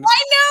you. And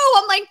I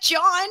know. I'm like,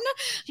 John.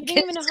 She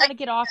didn't even know how to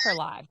get off her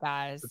live,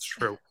 guys. It's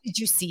true. Did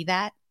you see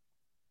that?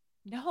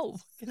 No.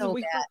 So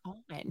we bad. were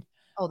on.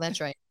 Oh,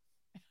 that's right.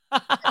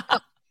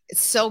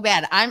 It's so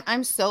bad.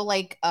 I'm so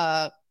like,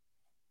 I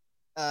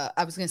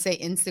was going to say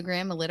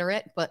Instagram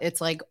illiterate, but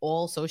it's like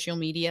all social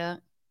media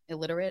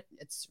illiterate.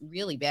 It's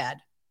really bad.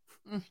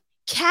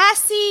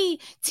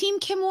 Cassie, Team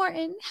Kim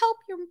Morton, help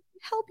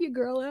your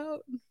girl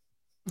out.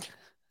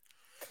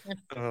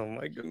 Oh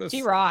my goodness,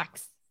 she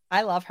rocks.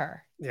 I love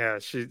her. Yeah,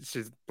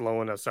 she's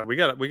blowing us up. We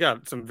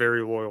got some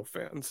very loyal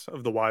fans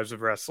of the Wives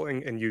of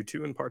Wrestling, and you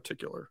two in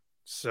particular.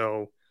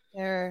 So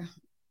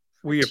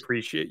we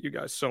appreciate you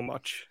guys so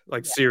much.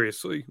 Like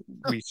seriously,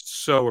 we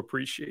so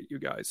appreciate you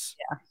guys.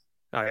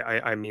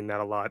 Yeah, I mean that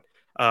a lot.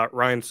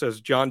 Ryan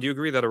says, John, do you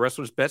agree that a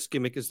wrestler's best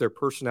gimmick is their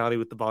personality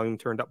with the volume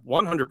turned up?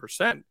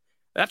 100%.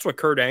 That's what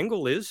Kurt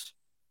Angle is.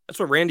 That's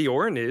what Randy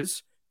Orton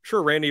is.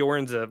 Sure, Randy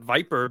Orton's a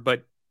viper,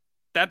 but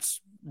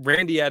that's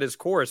Randy at his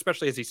core,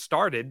 especially as he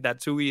started,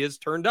 that's who he is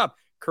turned up.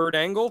 Kurt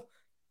Angle.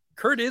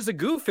 Kurt is a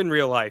goof in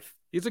real life.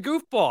 He's a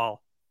goofball.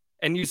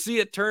 And you see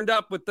it turned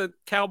up with the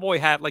cowboy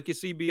hat like you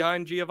see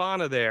behind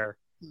Giovanna there.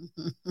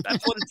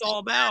 That's what it's all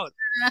about.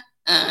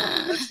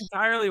 That's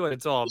entirely what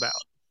it's all about.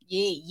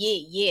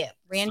 Yeah.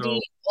 Randy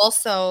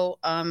also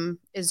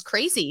is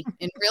crazy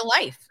in real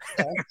life.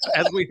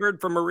 As we heard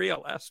from Maria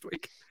last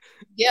week.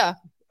 Yeah.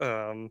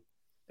 And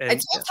I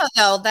told her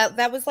though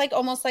that was like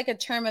almost like a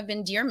term of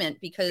endearment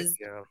because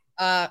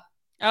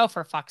oh,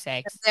 for fuck's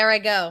sakes. There I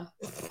go.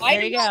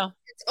 There you go.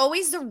 It's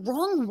always the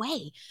wrong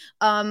way.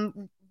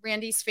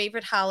 Randy's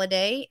favorite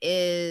holiday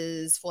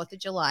is 4th of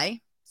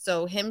July.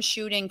 So him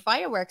shooting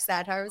fireworks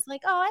at her was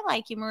like, oh, I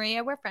like you,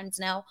 Maria. We're friends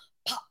now.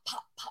 Pop,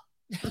 pop, pop.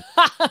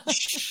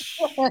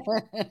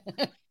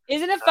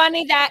 Isn't it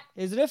funny?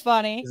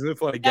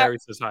 Gary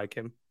says hi,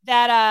 Kim.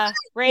 That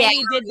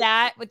Randy did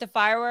that with the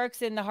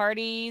fireworks and the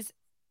Hardys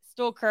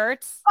stole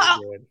Kurt's.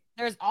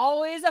 There's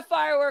always a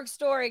fireworks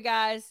story,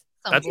 guys.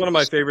 That's one of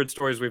my favorite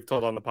stories we've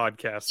told on the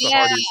podcast. The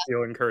Hardys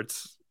stealing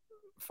Kurt's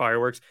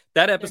fireworks.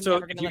 That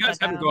episode, if you guys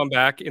haven't gone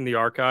back in the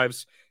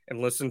archives and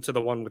listened to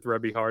the one with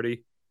Rebby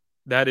Hardy,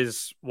 that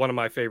is one of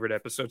my favorite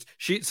episodes.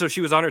 She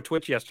was on her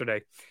Twitch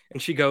yesterday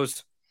and she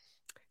goes,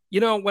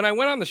 when I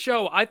went on the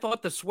show, I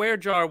thought the swear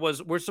jar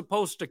was we're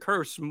supposed to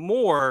curse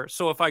more.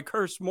 So if I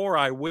curse more,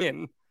 I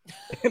win.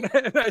 And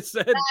I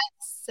said,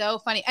 that's so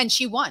funny. And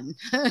she won.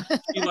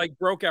 She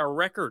broke our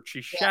record.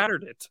 She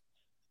shattered it.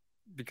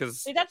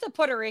 Because that's a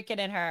Puerto Rican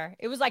in her.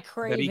 It was like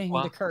craving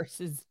the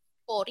curses.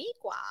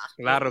 Boricua.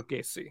 Claro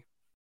que sí.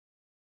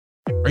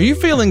 Are you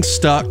feeling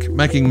stuck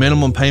making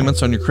minimum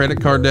payments on your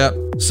credit card debt?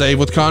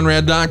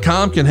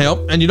 SaveWithConrad.com can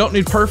help, and you don't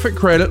need perfect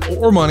credit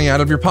or money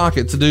out of your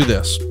pocket to do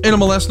this.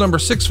 NMLS number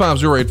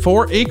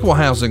 65084, equal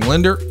housing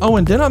lender. Oh,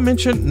 and did I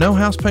mention no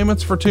house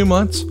payments for 2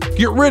 months?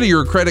 Get rid of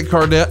your credit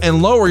card debt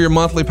and lower your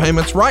monthly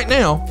payments right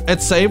now at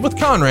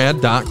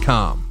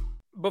SaveWithConrad.com.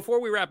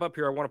 Before we wrap up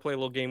here, I want to play a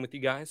little game with you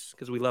guys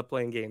because we love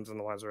playing games on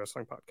the Lives of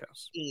Wrestling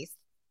podcast. Yes.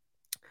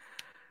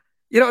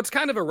 It's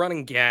kind of a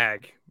running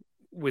gag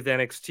with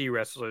NXT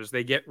wrestlers.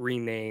 They get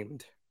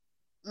renamed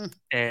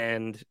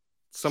and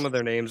some of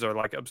their names are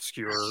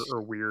obscure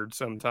or weird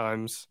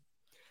sometimes.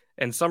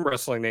 And some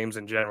wrestling names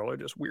in general are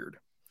just weird.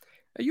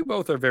 You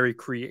both are very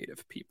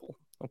creative people.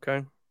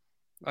 Okay.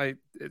 I'm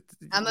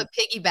a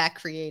piggyback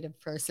creative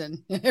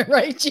person,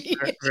 right? G?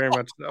 Very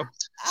much so.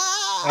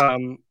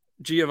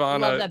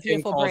 Giovanna, love that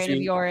beautiful brain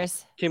of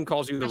yours. Kim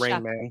calls you the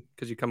Rain Man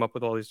because you come up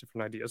with all these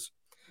different ideas.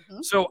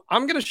 Mm-hmm. So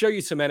I'm going to show you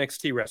some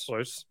NXT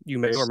wrestlers you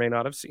may or may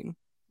not have seen.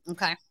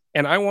 Okay.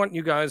 And I want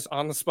you guys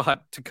on the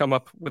spot to come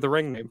up with a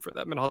ring name for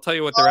them. And I'll tell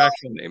you what their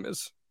actual name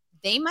is.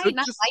 They might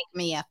not like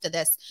me after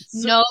this.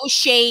 No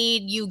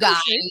shade, you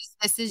guys.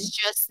 This is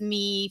just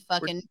me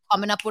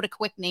coming up with a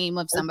quick name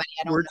of somebody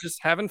I don't know. We're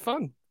just having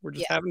fun. We're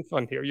just having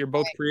fun here. You're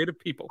both creative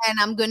people. And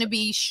I'm going to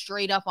be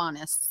straight up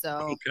honest. So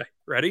okay.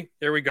 Ready?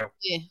 Here we go.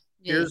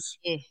 Here's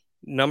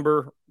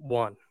number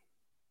 1.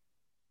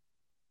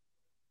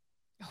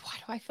 Why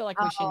do I feel like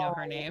we should know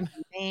her name?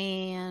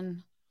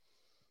 Man.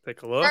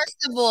 Take a look.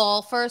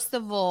 First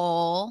of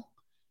all,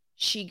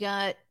 she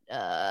got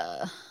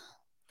I've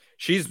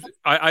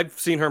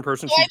seen her in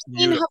person. She's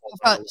beautiful.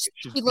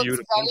 She looks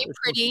very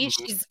pretty.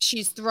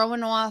 She's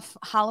throwing off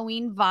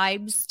Halloween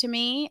vibes to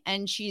me,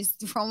 and she's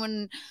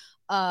throwing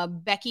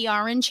Becky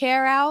Orange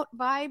hair out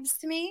vibes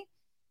to me.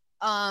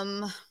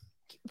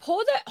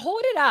 Hold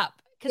it up.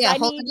 Because I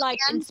need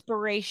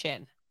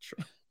inspiration. Sure.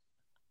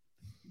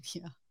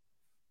 Yeah.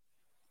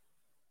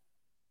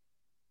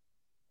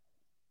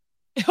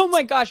 Oh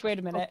my gosh, wait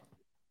a minute.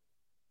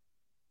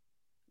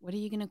 What are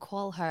you going to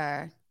call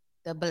her?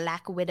 The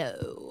Black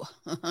Widow.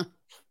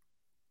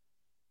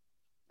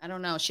 I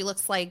don't know. She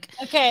looks like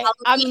okay.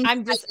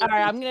 I'm just all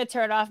right. I'm going to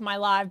turn off my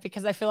live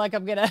because I feel like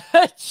I'm going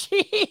to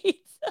cheat.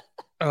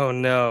 Oh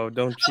no!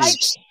 Don't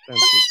cheat.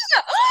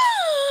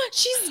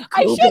 She's.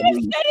 I shouldn't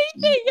have said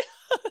anything.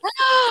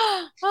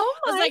 Oh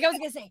my! I was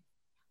gonna say.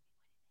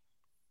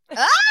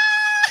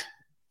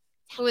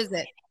 Who is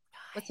it?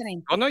 What's her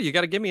name? Oh no! You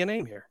got to give me a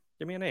name here.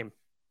 Give me a name.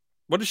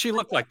 What does she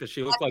look like? Does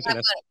she look like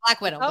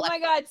Black Widow? Oh my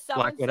God!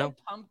 Black Widow.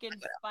 Pumpkin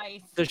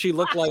spice. Does she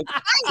look like?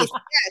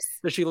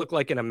 Does she look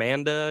like an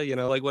Amanda?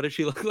 What does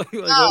she look like?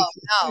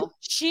 No.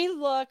 She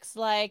looks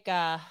like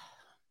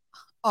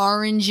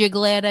orange. You're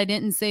glad I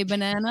didn't say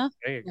banana.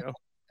 There you go.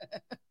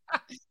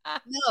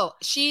 No,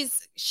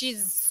 she's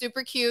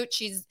super cute.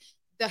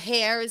 The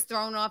hair is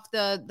thrown off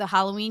the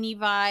Halloween-y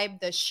vibe.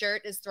 The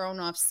shirt is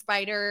thrown off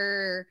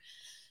Spider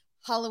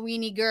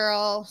Halloween-y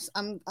girl.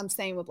 I'm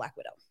staying with Black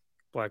Widow.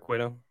 Black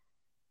Widow.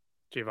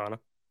 Giovanna.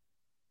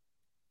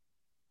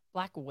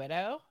 Black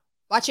Widow?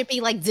 Watch it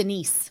be like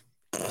Denise.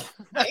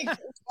 I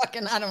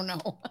don't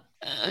know.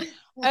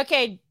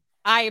 Okay,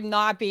 I am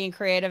not being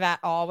creative at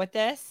all with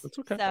this. That's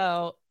okay.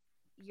 So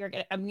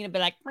I'm gonna be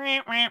like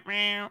meow, meow,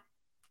 meow,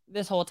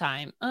 this whole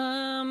time.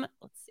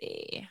 Let's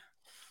see.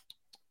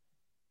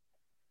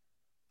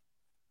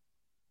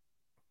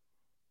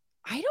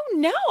 I don't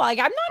know. Like,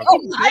 I'm not. Oh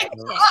my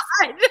God.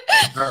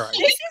 All right.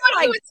 This is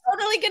like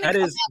totally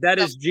gonna. That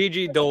is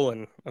Gigi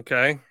Dolan.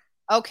 Okay.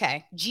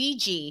 Okay,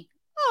 Gigi.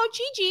 Oh,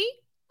 Gigi.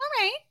 All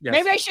right. Yes.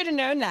 Maybe I should have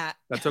known that.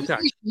 That's okay.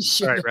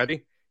 All right,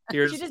 ready?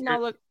 She does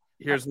not look.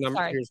 Here's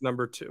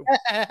number 2.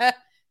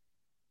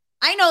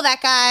 I know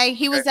that guy.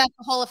 He was at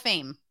the Hall of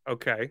Fame.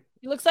 Okay.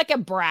 He looks like a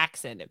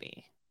Braxton to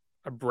me.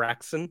 A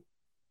Braxton.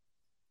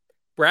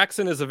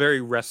 Braxton is a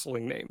very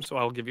wrestling name, so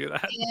I'll give you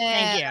that.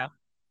 Yeah.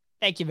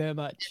 Thank you very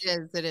much.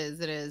 It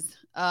is.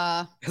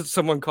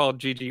 Someone called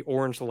Gigi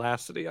Orange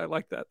Lassity. I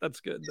like that. That's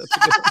good. That's a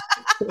good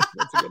one.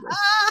 That's a good one.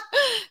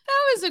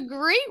 That was a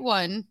great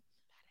one.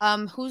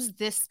 Who's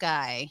this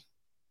guy?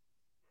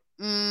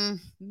 Mean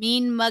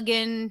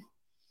Muggin.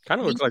 Kind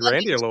of looks like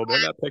Randy a little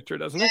bit, that picture,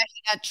 doesn't it?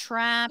 He got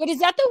trapped. But is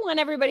that the one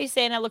everybody's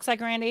saying that looks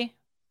like Randy?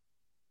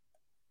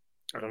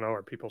 I don't know.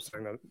 Are people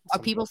saying that? Are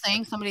people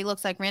saying somebody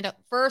looks like Randy?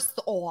 First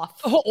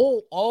off.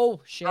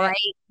 Oh, shit. All right.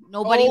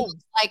 Nobody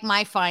looks like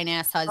my fine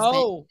ass husband.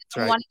 Oh, it's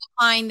one of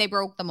a kind. They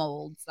broke the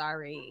mold.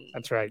 Sorry.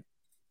 That's right.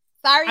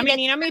 Sorry. I mean,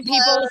 you know how many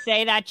people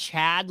say that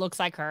Chad looks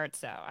like Hurt?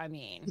 So, I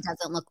mean, he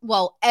doesn't look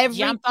well. Every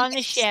jump on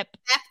the ship.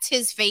 Except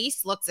his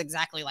face looks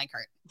exactly like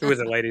Hurt. Who is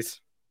it, ladies?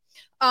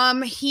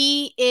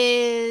 He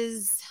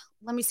is.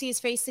 Let me see his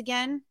face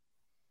again.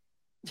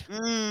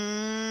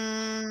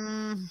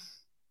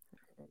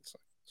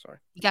 Sorry.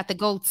 You got the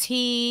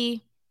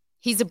goatee.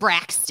 He's a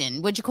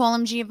Braxton. Would you call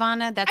him,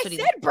 Giovanna? That's what he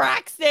said.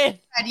 Braxton.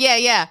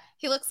 Yeah.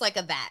 He looks like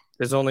a that.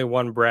 There's only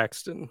one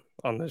Braxton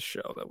on this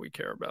show that we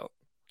care about.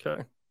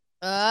 Okay.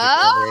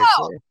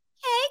 Oh.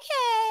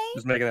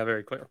 Just making that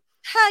very clear.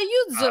 How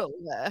you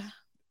doing?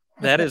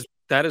 That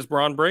is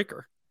Braun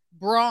Breaker.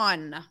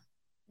 Braun.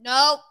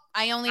 Nope.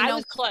 I only know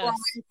was close. Braun.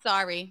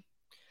 Sorry.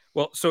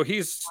 Well, so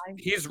he's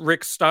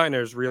Rick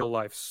Steiner's real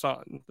life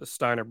son, the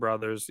Steiner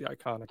brothers, the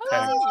iconic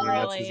tag team.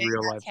 Really? That's his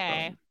real life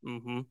Okay. son.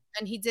 Mm-hmm.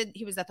 And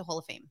he was at the Hall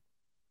of Fame.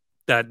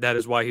 That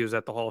is why he was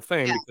at the Hall of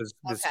Fame, because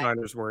the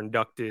Steiners were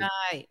inducted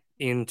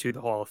into the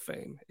Hall of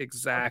Fame.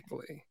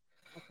 Exactly.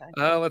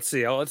 Okay. Let's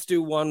see. Let's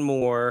do one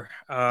more.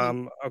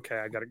 Okay,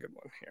 I got a good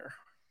one here.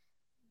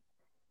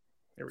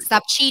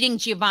 Stop cheating,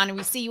 Giovanna.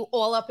 We see you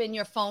all up in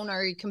your phone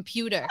or your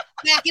computer.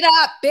 Back it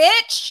up,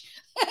 bitch.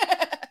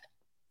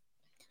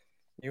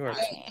 You are.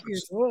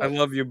 I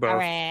love you both.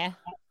 Here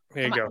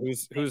you go.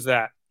 Who's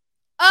that?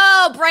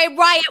 Oh, Bray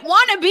Wyatt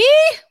wannabe.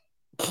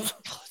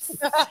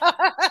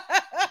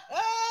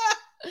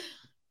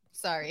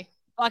 Sorry.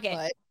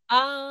 Okay.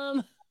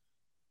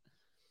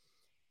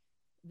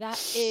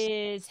 That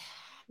is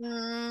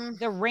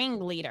the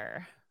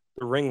ringleader.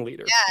 The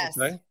ringleader. Yes.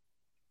 Okay.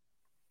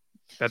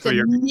 That's what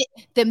you're.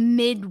 The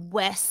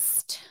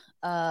Midwest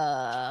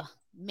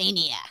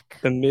maniac.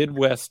 The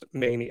Midwest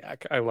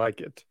maniac. I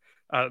like it.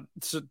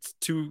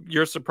 To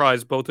your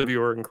surprise, both of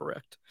you are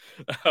incorrect.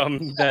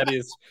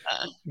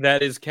 That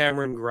is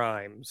Cameron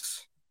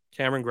Grimes.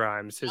 Cameron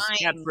Grimes. His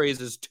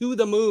catchphrase is "to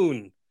the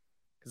moon,"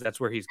 because that's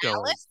where he's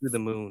going. To the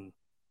moon.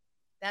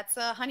 That's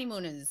a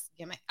honeymooners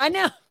gimmick. I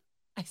know.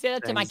 I say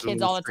that to my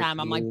kids all the time.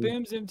 I'm like,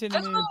 boom, zoom to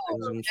the moon.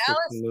 Boom,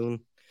 moon.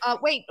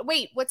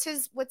 Wait. What's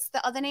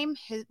the other name?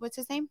 What's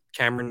his name?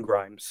 Cameron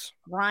Grimes.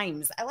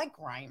 Grimes. I like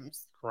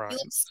Grimes.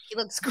 Grimes. He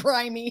looks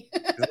grimy.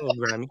 A little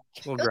grimy.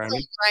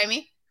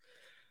 Grimy.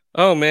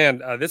 Oh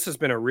man, this has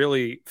been a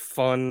really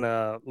fun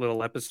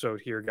little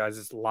episode here, guys.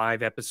 It's a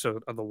live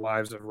episode of the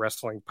Wives of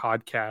Wrestling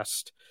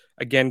podcast.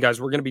 Again, guys,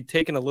 we're going to be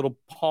taking a little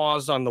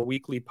pause on the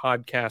weekly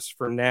podcast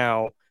for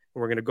now.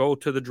 We're going to go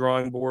to the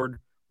drawing board.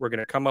 We're going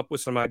to come up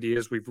with some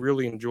ideas. We've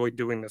really enjoyed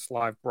doing this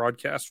live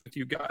broadcast with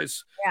you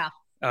guys. Yeah.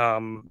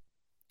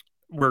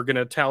 We're going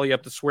to tally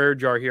up the swear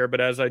jar here, but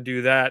as I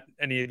do that,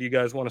 any of you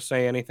guys want to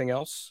say anything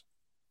else?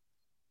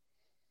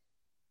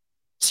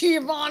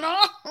 Giovanna.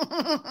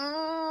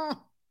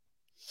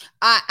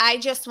 I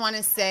just want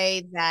to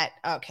say that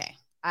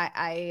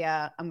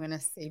I'm gonna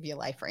save your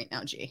life right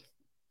now, G.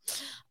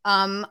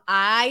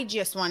 I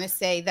just want to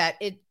say that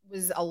it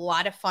was a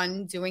lot of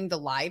fun doing the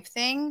live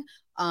thing.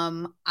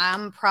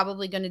 I'm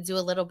probably gonna do a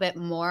little bit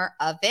more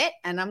of it,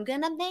 and I'm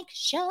gonna make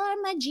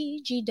sure my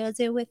Gigi does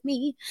it with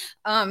me.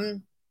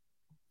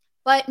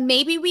 But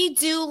maybe we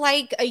do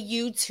like a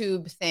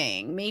YouTube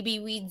thing. Maybe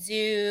we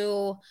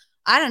do.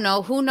 I don't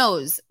know. Who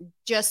knows?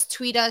 Just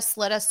tweet us.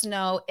 Let us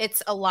know.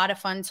 It's a lot of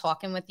fun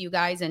talking with you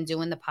guys and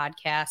doing the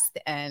podcast.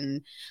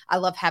 And I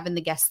love having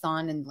the guests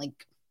on and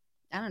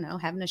I don't know,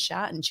 having a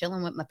shot and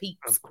chilling with my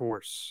peeps. Of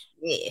course.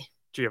 Yeah.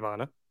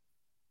 Giovanna?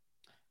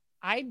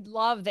 I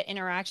love the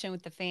interaction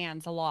with the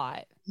fans a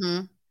lot.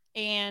 Mm-hmm.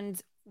 And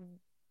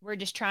we're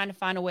just trying to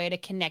find a way to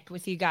connect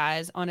with you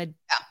guys on a,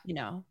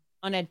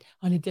 on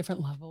a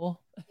different level.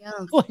 Yeah.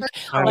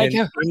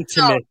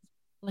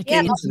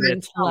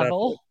 Intimate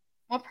level.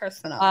 More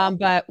personal.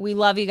 But we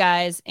love you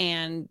guys,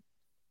 and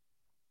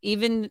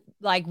even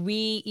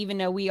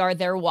though we are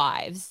their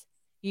wives,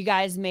 you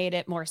guys made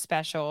it more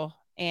special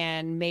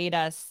and made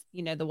us,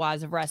 the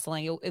wives of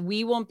wrestling.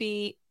 We won't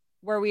be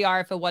where we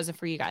are if it wasn't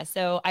for you guys.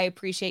 So I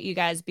appreciate you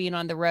guys being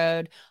on the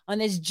road on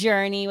this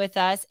journey with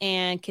us,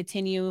 and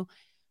continue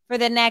for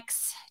the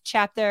next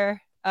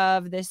chapter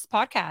of this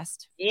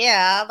podcast.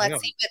 Yeah,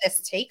 let's see where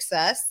this takes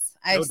us.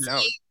 I see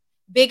doubt.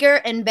 bigger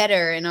and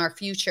better in our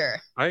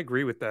future. I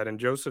agree with that. And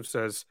Joseph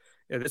says,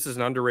 yeah, this is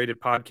an underrated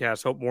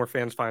podcast. Hope more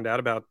fans find out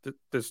about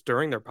this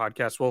during their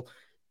podcast. Well,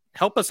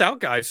 help us out,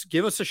 guys.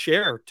 Give us a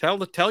share. Tell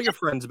your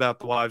friends about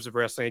the Wives of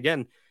Wrestling.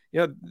 Again,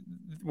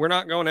 we're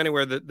not going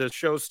anywhere. The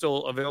show's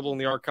still available in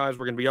the archives.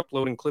 We're going to be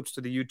uploading clips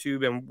to the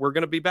YouTube, and we're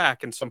going to be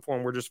back in some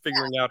form. We're just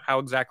figuring out how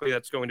exactly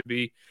that's going to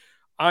be.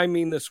 I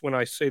mean this when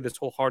I say this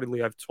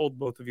wholeheartedly. I've told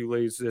both of you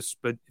ladies this,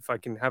 but if I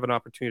can have an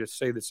opportunity to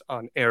say this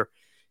on air,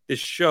 this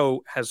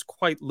show has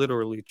quite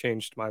literally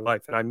changed my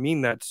life. And I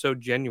mean that so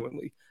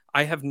genuinely.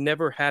 I have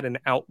never had an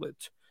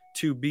outlet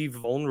to be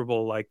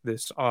vulnerable like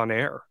this on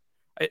air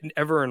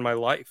ever in my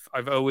life.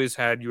 I've always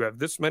had, you have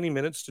this many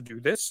minutes to do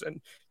this, and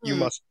you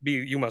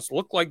must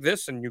look like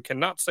this, and you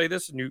cannot say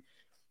this. And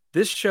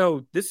this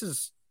show, this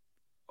is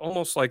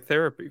almost like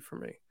therapy for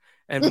me.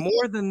 And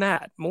more than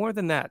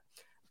that,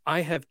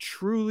 I have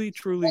truly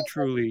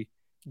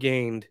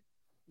gained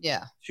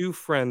two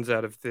friends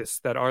out of this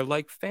that are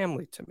like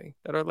family to me,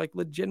 that are like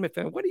legitimate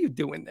family. What are you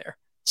doing there?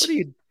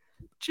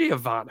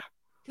 Giovanna?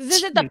 This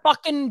isn't the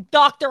fucking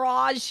Dr.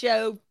 Oz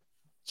show,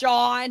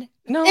 John.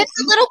 No, it's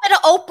a little bit of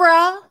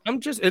Oprah.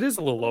 It is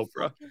a little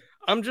Oprah.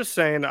 I'm just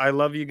saying, I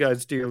love you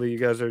guys dearly. You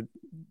guys are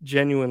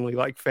genuinely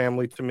like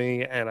family to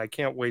me, and I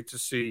can't wait to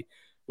see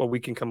what we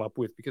can come up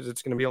with, because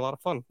it's going to be a lot of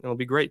fun. It'll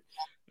be great.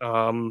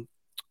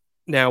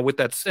 Now, with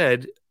that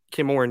said,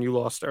 Kim Oren, you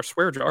lost our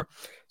swear jar,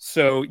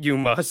 so you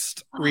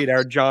must read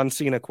our John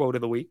Cena quote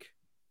of the week.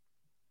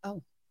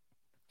 Oh,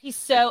 he's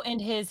so in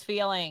his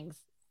feelings.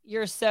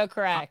 You're so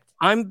correct.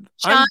 John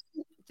Cena.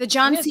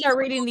 Start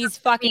reading these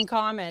fucking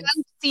comments.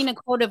 John Cena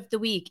quote of the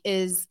week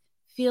is: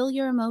 "Feel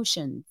your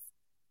emotions,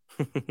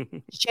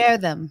 share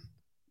them,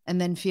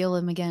 and then feel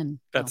them again."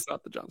 That's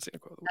not the John Cena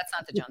quote. That's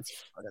not the John Cena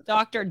quote.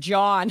 Dr.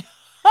 John.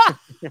 That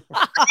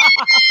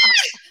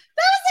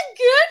was a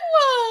good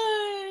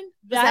one.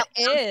 That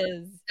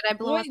is. Did I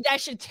blow up?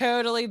 That should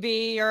totally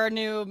be your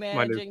new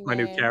managing my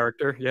new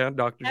character. Yeah,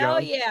 Dr. Hell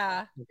John.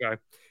 yeah. Okay.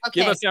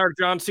 Give us our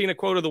John Cena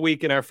quote of the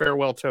week and our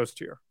farewell toast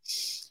here.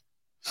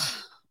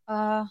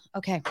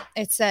 Okay.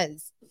 It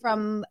says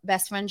from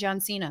best friend John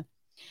Cena: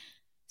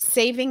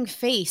 "Saving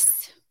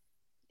face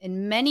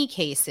in many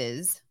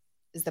cases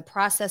is the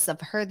process of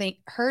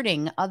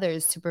hurting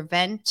others to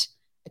prevent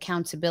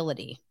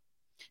accountability.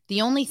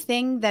 The only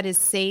thing that is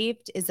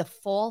saved is a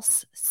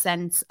false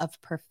sense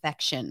of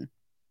perfection."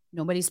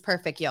 Nobody's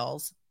perfect,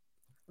 y'all.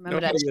 Remember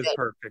Nobody is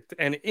perfect.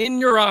 And in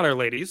your honor,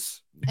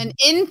 ladies. And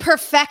in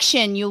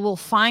perfection, you will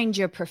find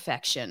your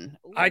perfection.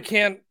 Ooh. I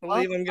can't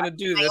believe I'm going to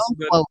do this,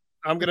 but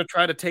I'm going to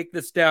try to take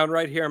this down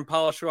right here and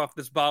polish off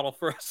this bottle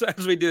for us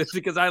as we do this,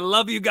 because I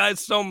love you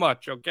guys so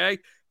much, okay?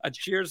 A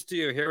cheers to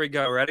you. Here we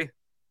go. Ready?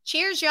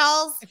 Cheers,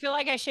 y'all. I feel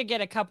like I should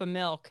get a cup of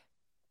milk.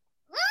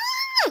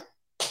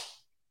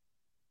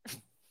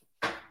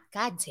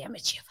 God damn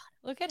it, Giovanna.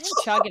 Look at him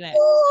chugging it.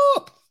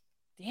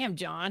 Damn,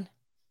 John.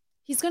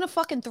 He's going to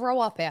fucking throw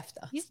up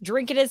after. He's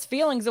drinking his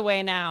feelings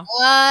away now.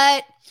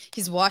 What?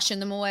 He's washing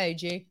them away,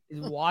 G.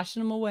 He's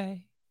washing them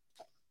away.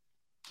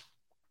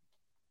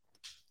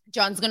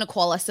 John's going to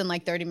call us in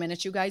like 30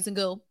 minutes, you guys, and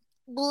go,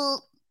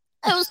 "Well,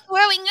 I was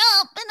throwing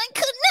up and I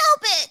couldn't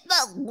help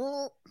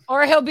it."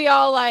 Or he'll be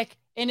all like,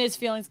 in his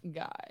feelings,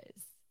 guys.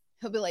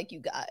 He'll be like, "You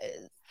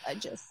guys, I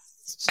just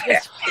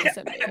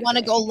want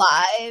to go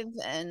live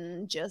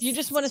and just..." You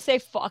just want to say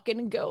fucking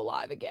and go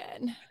live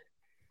again.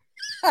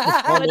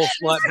 Humble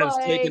slut has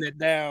taken it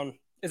down.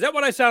 Is that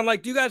what I sound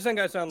like? Do you guys think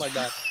I sound like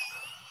that?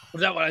 Is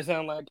that what I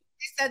sound like?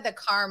 He said the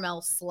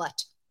caramel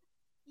slut.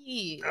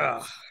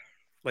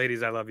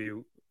 Ladies, I love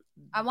you.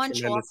 I want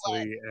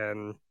chocolate.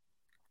 And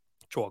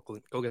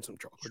chocolate. Go get some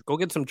chocolate. Go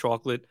get some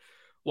chocolate.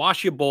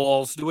 Wash your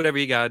balls. Do whatever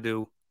you gotta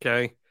do.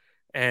 Okay.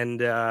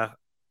 And my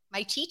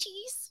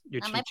chi-chis.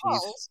 Your my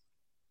balls.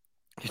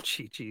 Your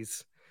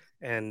chi-chis.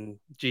 And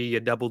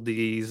your double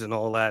D's and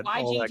all that.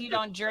 Why Gigi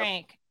don't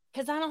drink?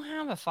 Because I don't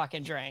have a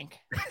fucking drink.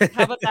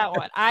 How about that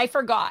one? I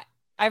forgot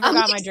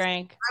my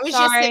drink. I was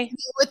just sitting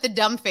with the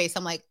dumb face.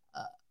 I'm like,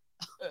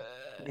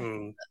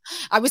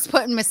 I was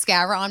putting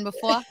mascara on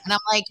before, and I'm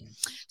like,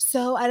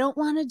 so I don't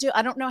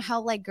know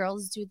how like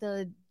girls do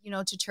the,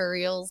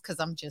 tutorials, because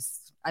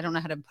I don't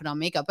know how to put on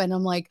makeup. And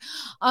I'm like,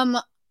 I'm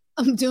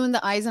doing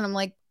the eyes, and I'm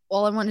like,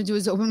 all I want to do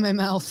is open my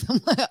mouth. I'm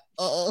like,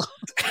 oh.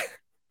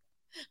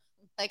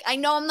 Like, I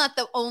know I'm not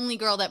the only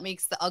girl that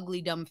makes the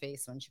ugly dumb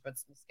face when she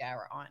puts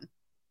mascara on.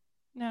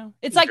 No,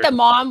 it's like the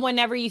mom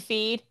whenever you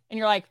feed and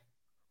you're like,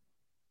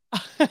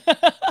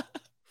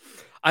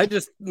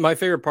 my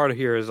favorite part of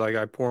here is like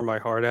I pour my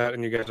heart out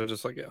and you guys are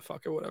just like, yeah,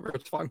 fuck it, whatever,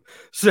 it's fine.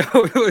 So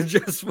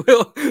John,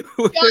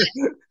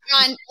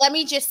 let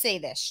me just say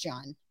this,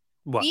 John.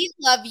 What? We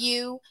love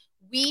you.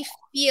 We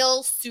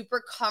feel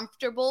super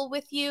comfortable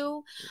with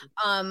you.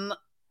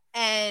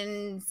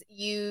 And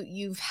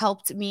you've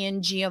helped me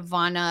and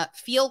Giovanna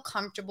feel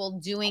comfortable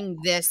doing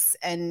this,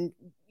 and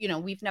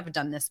we've never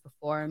done this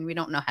before, and we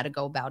don't know how to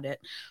go about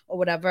it or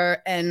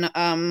whatever. And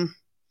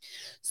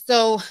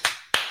so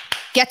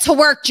Get to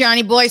work,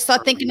 Johnny boy.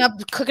 Start cooking up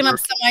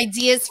some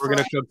ideas. We're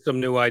going to cook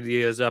some new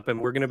ideas up, and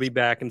we're going to be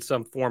back in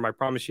some form. I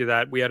promise you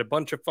that. We had a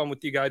bunch of fun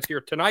with you guys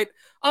here tonight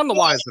on the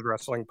Wise of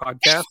Wrestling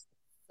podcast.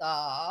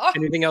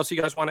 Anything else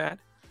you guys want to add?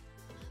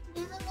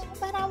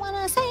 But I want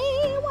to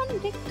say one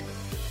dick.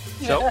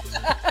 So,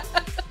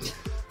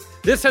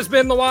 this has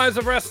been the Wise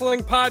of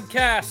Wrestling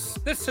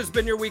podcast. This has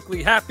been your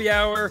weekly happy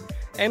hour.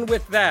 And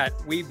with that,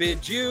 we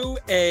bid you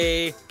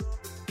a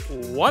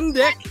one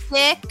dick.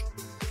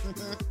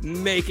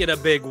 Make it a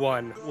big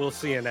one. We'll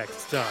see you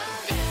next time.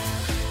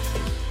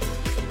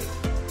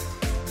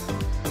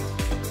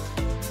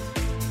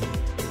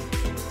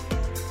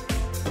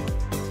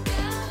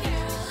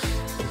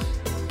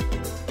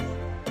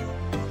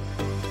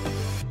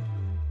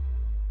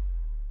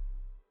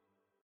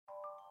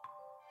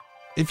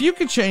 If you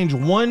could change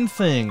one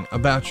thing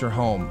about your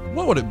home,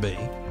 what would it be?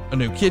 A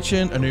new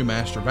kitchen, a new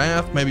master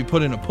bath, maybe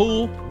put in a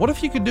pool? What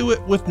if you could do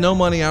it with no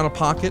money out of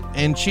pocket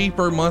and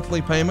cheaper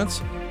monthly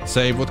payments?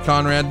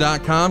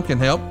 SaveWithConrad.com can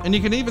help, and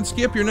you can even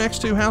skip your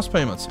next 2 house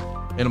payments.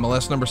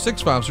 NMLS number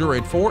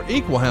 65084,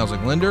 Equal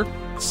Housing Lender.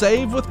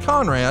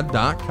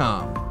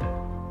 SaveWithConrad.com.